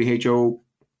in the WHO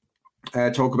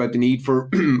talk about the need for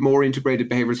more integrated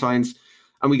behavioral science.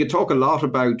 And we could talk a lot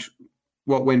about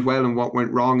what went well and what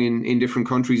went wrong in different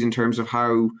countries in terms of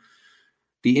how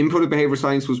the input of behavioral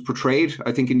science was portrayed.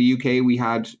 I think in the UK we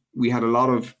had a lot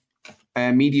of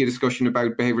media discussion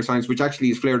about behavioral science, which actually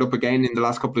has flared up again in the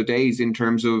last couple of days in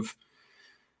terms of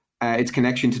its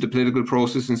connection to the political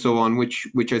process and so on, which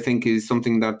I think is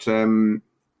something that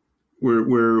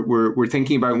we're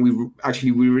thinking about. And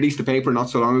we released a paper not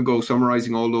so long ago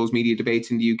summarising all those media debates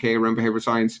in the UK around behavioural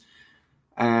science.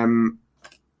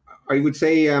 I would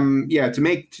say,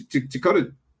 to cut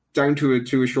it down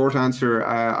to a short answer,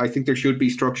 I think there should be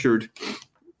structured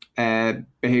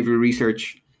behavioural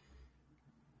research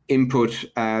input.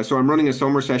 So I'm running a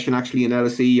summer session actually in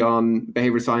LSE on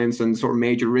behavioural science and sort of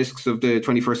major risks of the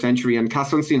 21st century. And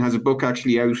Cass Sunstein has a book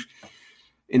actually out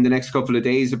in the next couple of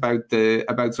days about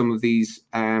some of these.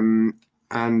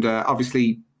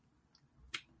 Obviously,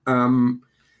 I'm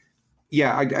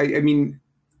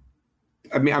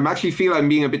actually feel I'm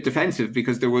being a bit defensive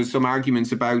because there was some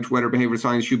arguments about whether behavioral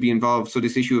science should be involved. So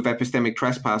this issue of epistemic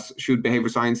trespass, should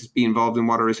behavioral science be involved in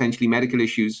what are essentially medical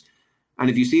issues? And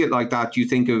if you see it like that, you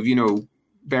think of,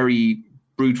 very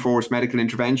brute force medical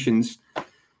interventions.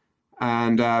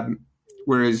 And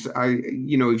whereas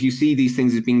if you see these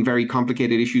things as being very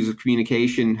complicated issues of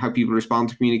communication, how people respond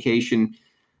to communication,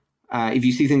 if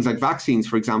you see things like vaccines,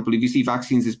 for example, if you see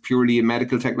vaccines as purely a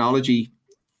medical technology,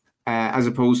 as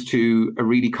opposed to a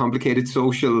really complicated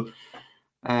social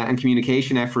and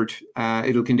communication effort,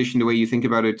 it'll condition the way you think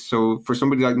about it. So for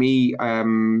somebody like me,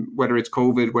 whether it's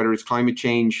COVID, whether it's climate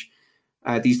change,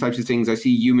 these types of things, I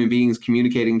see human beings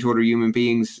communicating to other human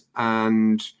beings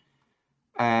and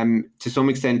to some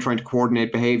extent trying to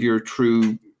coordinate behavior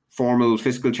through formal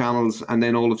fiscal channels and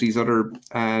then all of these other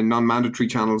non-mandatory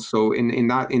channels. So in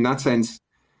that sense,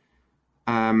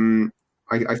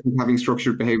 I think having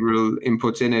structured behavioural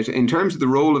inputs in it. In terms of the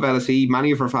role of LSE,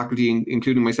 many of our faculty,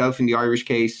 including myself in the Irish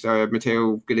case,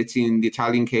 Matteo Galizzi in the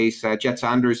Italian case, Jet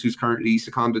Sanders, who's currently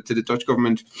seconded to the Dutch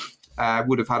government,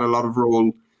 would have had a lot of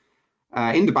role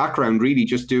in the background, really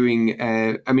just doing,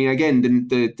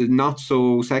 the not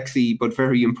so sexy but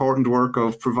very important work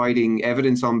of providing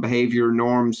evidence on behaviour,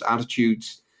 norms,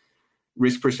 attitudes,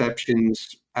 risk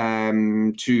perceptions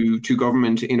to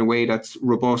government in a way that's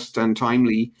robust and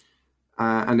timely.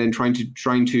 And then trying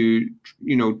to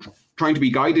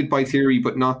be guided by theory,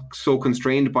 but not so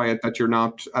constrained by it that you're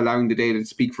not allowing the data to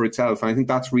speak for itself. And I think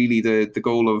that's really the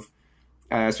goal of.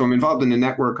 So I'm involved in a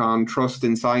network on trust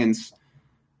in science,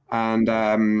 and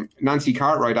Nancy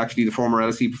Cartwright, actually the former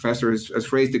LSE professor, has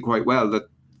phrased it quite well, that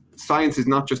science is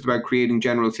not just about creating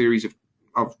general theories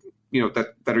of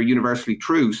that are universally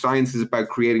true. Science is about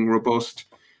creating robust,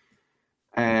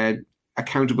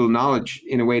 accountable knowledge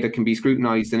in a way that can be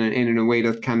scrutinized and in a way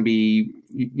that can be,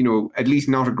 at least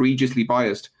not egregiously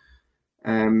biased.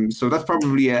 So that's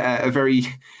probably a very,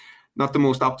 not the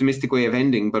most optimistic way of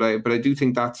ending, but I do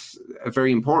think that's a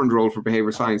very important role for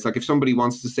behavioral science. Like if somebody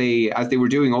wants to say, as they were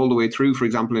doing all the way through, for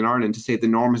example, in Ireland, to say the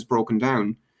norm has broken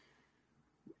down,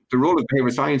 the role of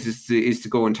behavioral science is to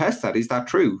go and test that. Is that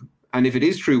true? And if it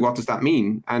is true, what does that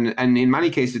mean? And in many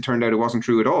cases, it turned out it wasn't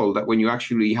true at all, that when you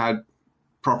actually had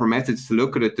proper methods to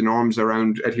look at it, the norms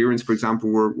around adherence, for example,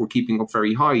 were keeping up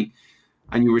very high,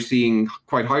 and you were seeing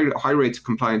quite high rates of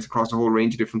compliance across a whole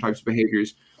range of different types of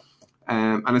behaviours.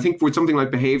 And I think with something like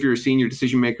behaviour, senior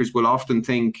decision makers will often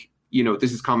think,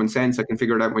 this is common sense, I can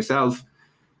figure it out myself.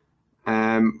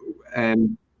 I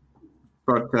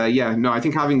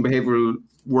think having behavioural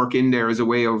work in there as a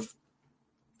way of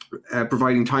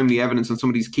providing timely evidence on some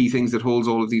of these key things that holds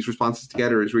all of these responses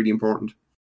together is really important.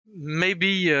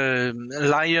 Maybe,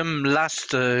 Liam,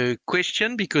 last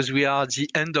question, because we are at the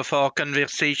end of our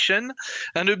conversation,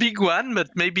 and a big one, but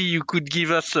maybe you could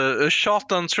give us a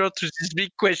short answer to this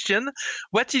big question.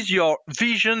 What is your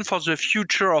vision for the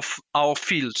future of our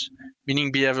field,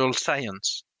 meaning behavioral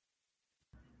science?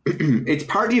 It's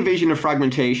partly a vision of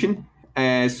fragmentation,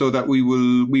 so that we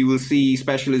will see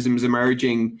specialisms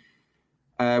emerging.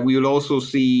 We will also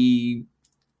see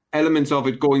elements of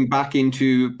it going back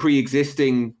into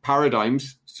pre-existing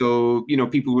paradigms. So,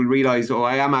 people will realize,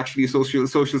 I am actually a social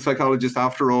psychologist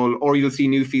after all, or you'll see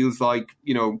new fields like,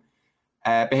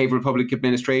 behavioral public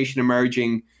administration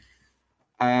emerging.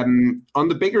 On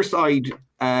the bigger side,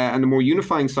 and the more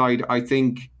unifying side, I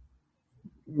think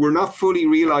we're not fully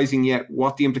realizing yet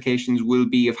what the implications will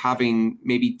be of having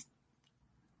maybe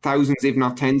thousands, if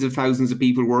not tens of thousands of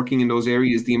people working in those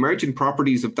areas. The emergent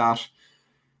properties of that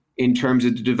in terms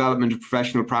of the development of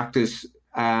professional practice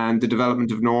and the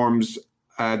development of norms,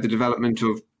 the development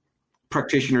of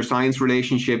practitioner science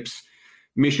relationships,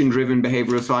 mission-driven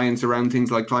behavioral science around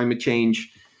things like climate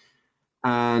change.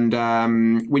 And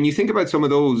when you think about some of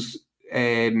those,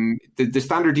 the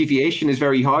standard deviation is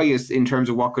very high in terms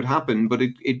of what could happen, but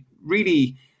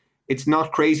it's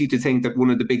not crazy to think that one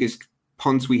of the biggest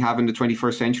punts we have in the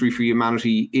 21st century for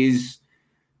humanity is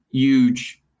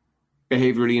huge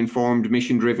behaviorally informed,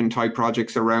 mission-driven type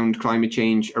projects around climate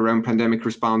change, around pandemic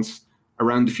response,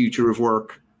 around the future of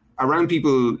work, around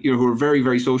people who are very,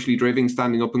 very socially driven,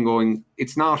 standing up and going,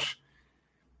 it's not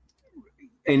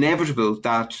inevitable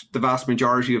that the vast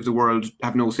majority of the world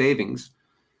have no savings.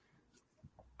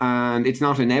 And it's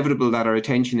not inevitable that our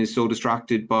attention is so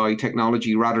distracted by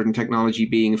technology rather than technology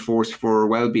being a force for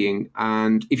well-being.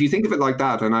 And if you think of it like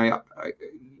that, and I'm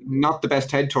not the best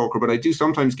TED talker, but I do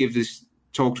sometimes give this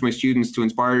talk to my students to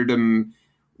inspire them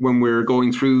when we're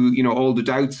going through, all the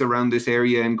doubts around this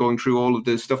area and going through all of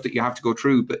the stuff that you have to go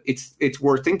through. But it's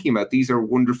worth thinking about. These are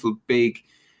wonderful, big,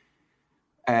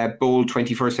 bold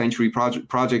 21st century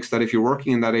projects that if you're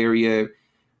working in that area,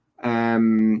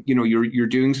 you're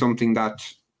doing something that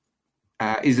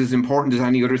is as important as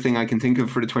any other thing I can think of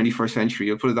for the 21st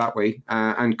century. I'll put it that way,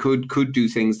 and could do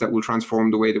things that will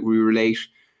transform the way that we relate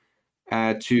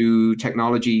to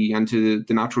technology and to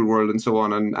the natural world and so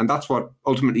on. And that's what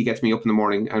ultimately gets me up in the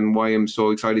morning and why I'm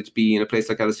so excited to be in a place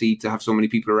like LSE, to have so many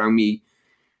people around me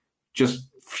just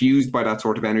fused by that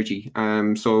sort of energy.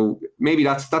 So maybe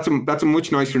that's a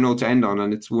much nicer note to end on,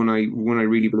 and it's one I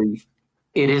really believe.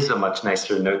 It is a much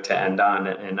nicer note to end on,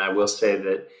 and I will say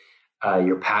that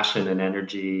your passion and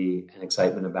energy and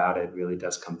excitement about it really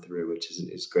does come through, which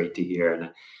is great to hear.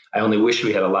 And I only wish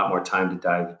we had a lot more time to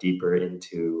dive deeper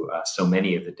into so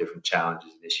many of the different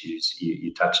challenges and issues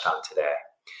you touched on today.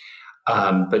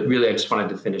 But really, I just wanted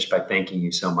to finish by thanking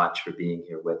you so much for being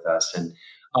here with us, and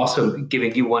also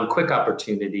giving you one quick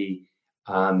opportunity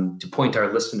to point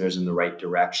our listeners in the right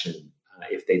direction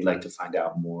if they'd like to find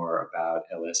out more about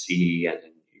LSE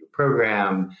and your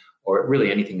program, or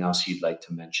really anything else you'd like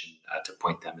to mention to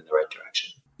point them in the right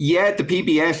direction. Yeah, the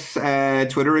PBS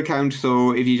Twitter account.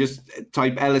 So if you just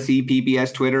type LSE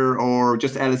PBS Twitter or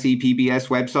just LSE PBS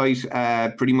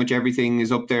website, pretty much everything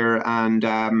is up there. And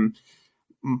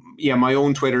my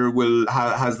own Twitter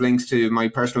has links to my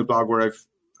personal blog where I've,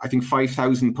 I think,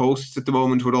 5,000 posts at the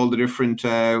moment with all the different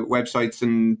websites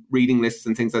and reading lists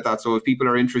and things like that. So if people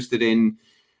are interested in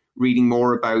reading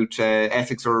more about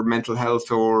ethics or mental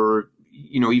health, or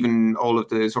even all of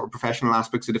the sort of professional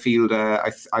aspects of the field,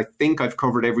 I think I've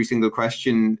covered every single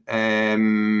question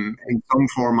in some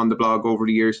form on the blog over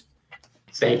the years.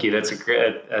 Thank you.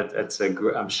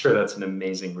 I'm sure that's an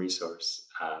amazing resource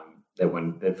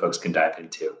that folks can dive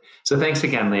into. So thanks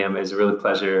again, Liam. It was a really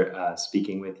pleasure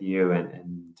speaking with you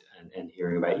and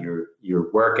hearing about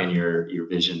your work and your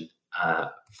vision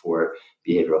for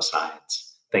behavioral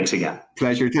science. Thanks again.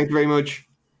 Pleasure. Thank you very much.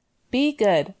 Be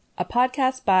Good, a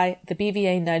podcast by the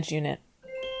BVA Nudge Unit.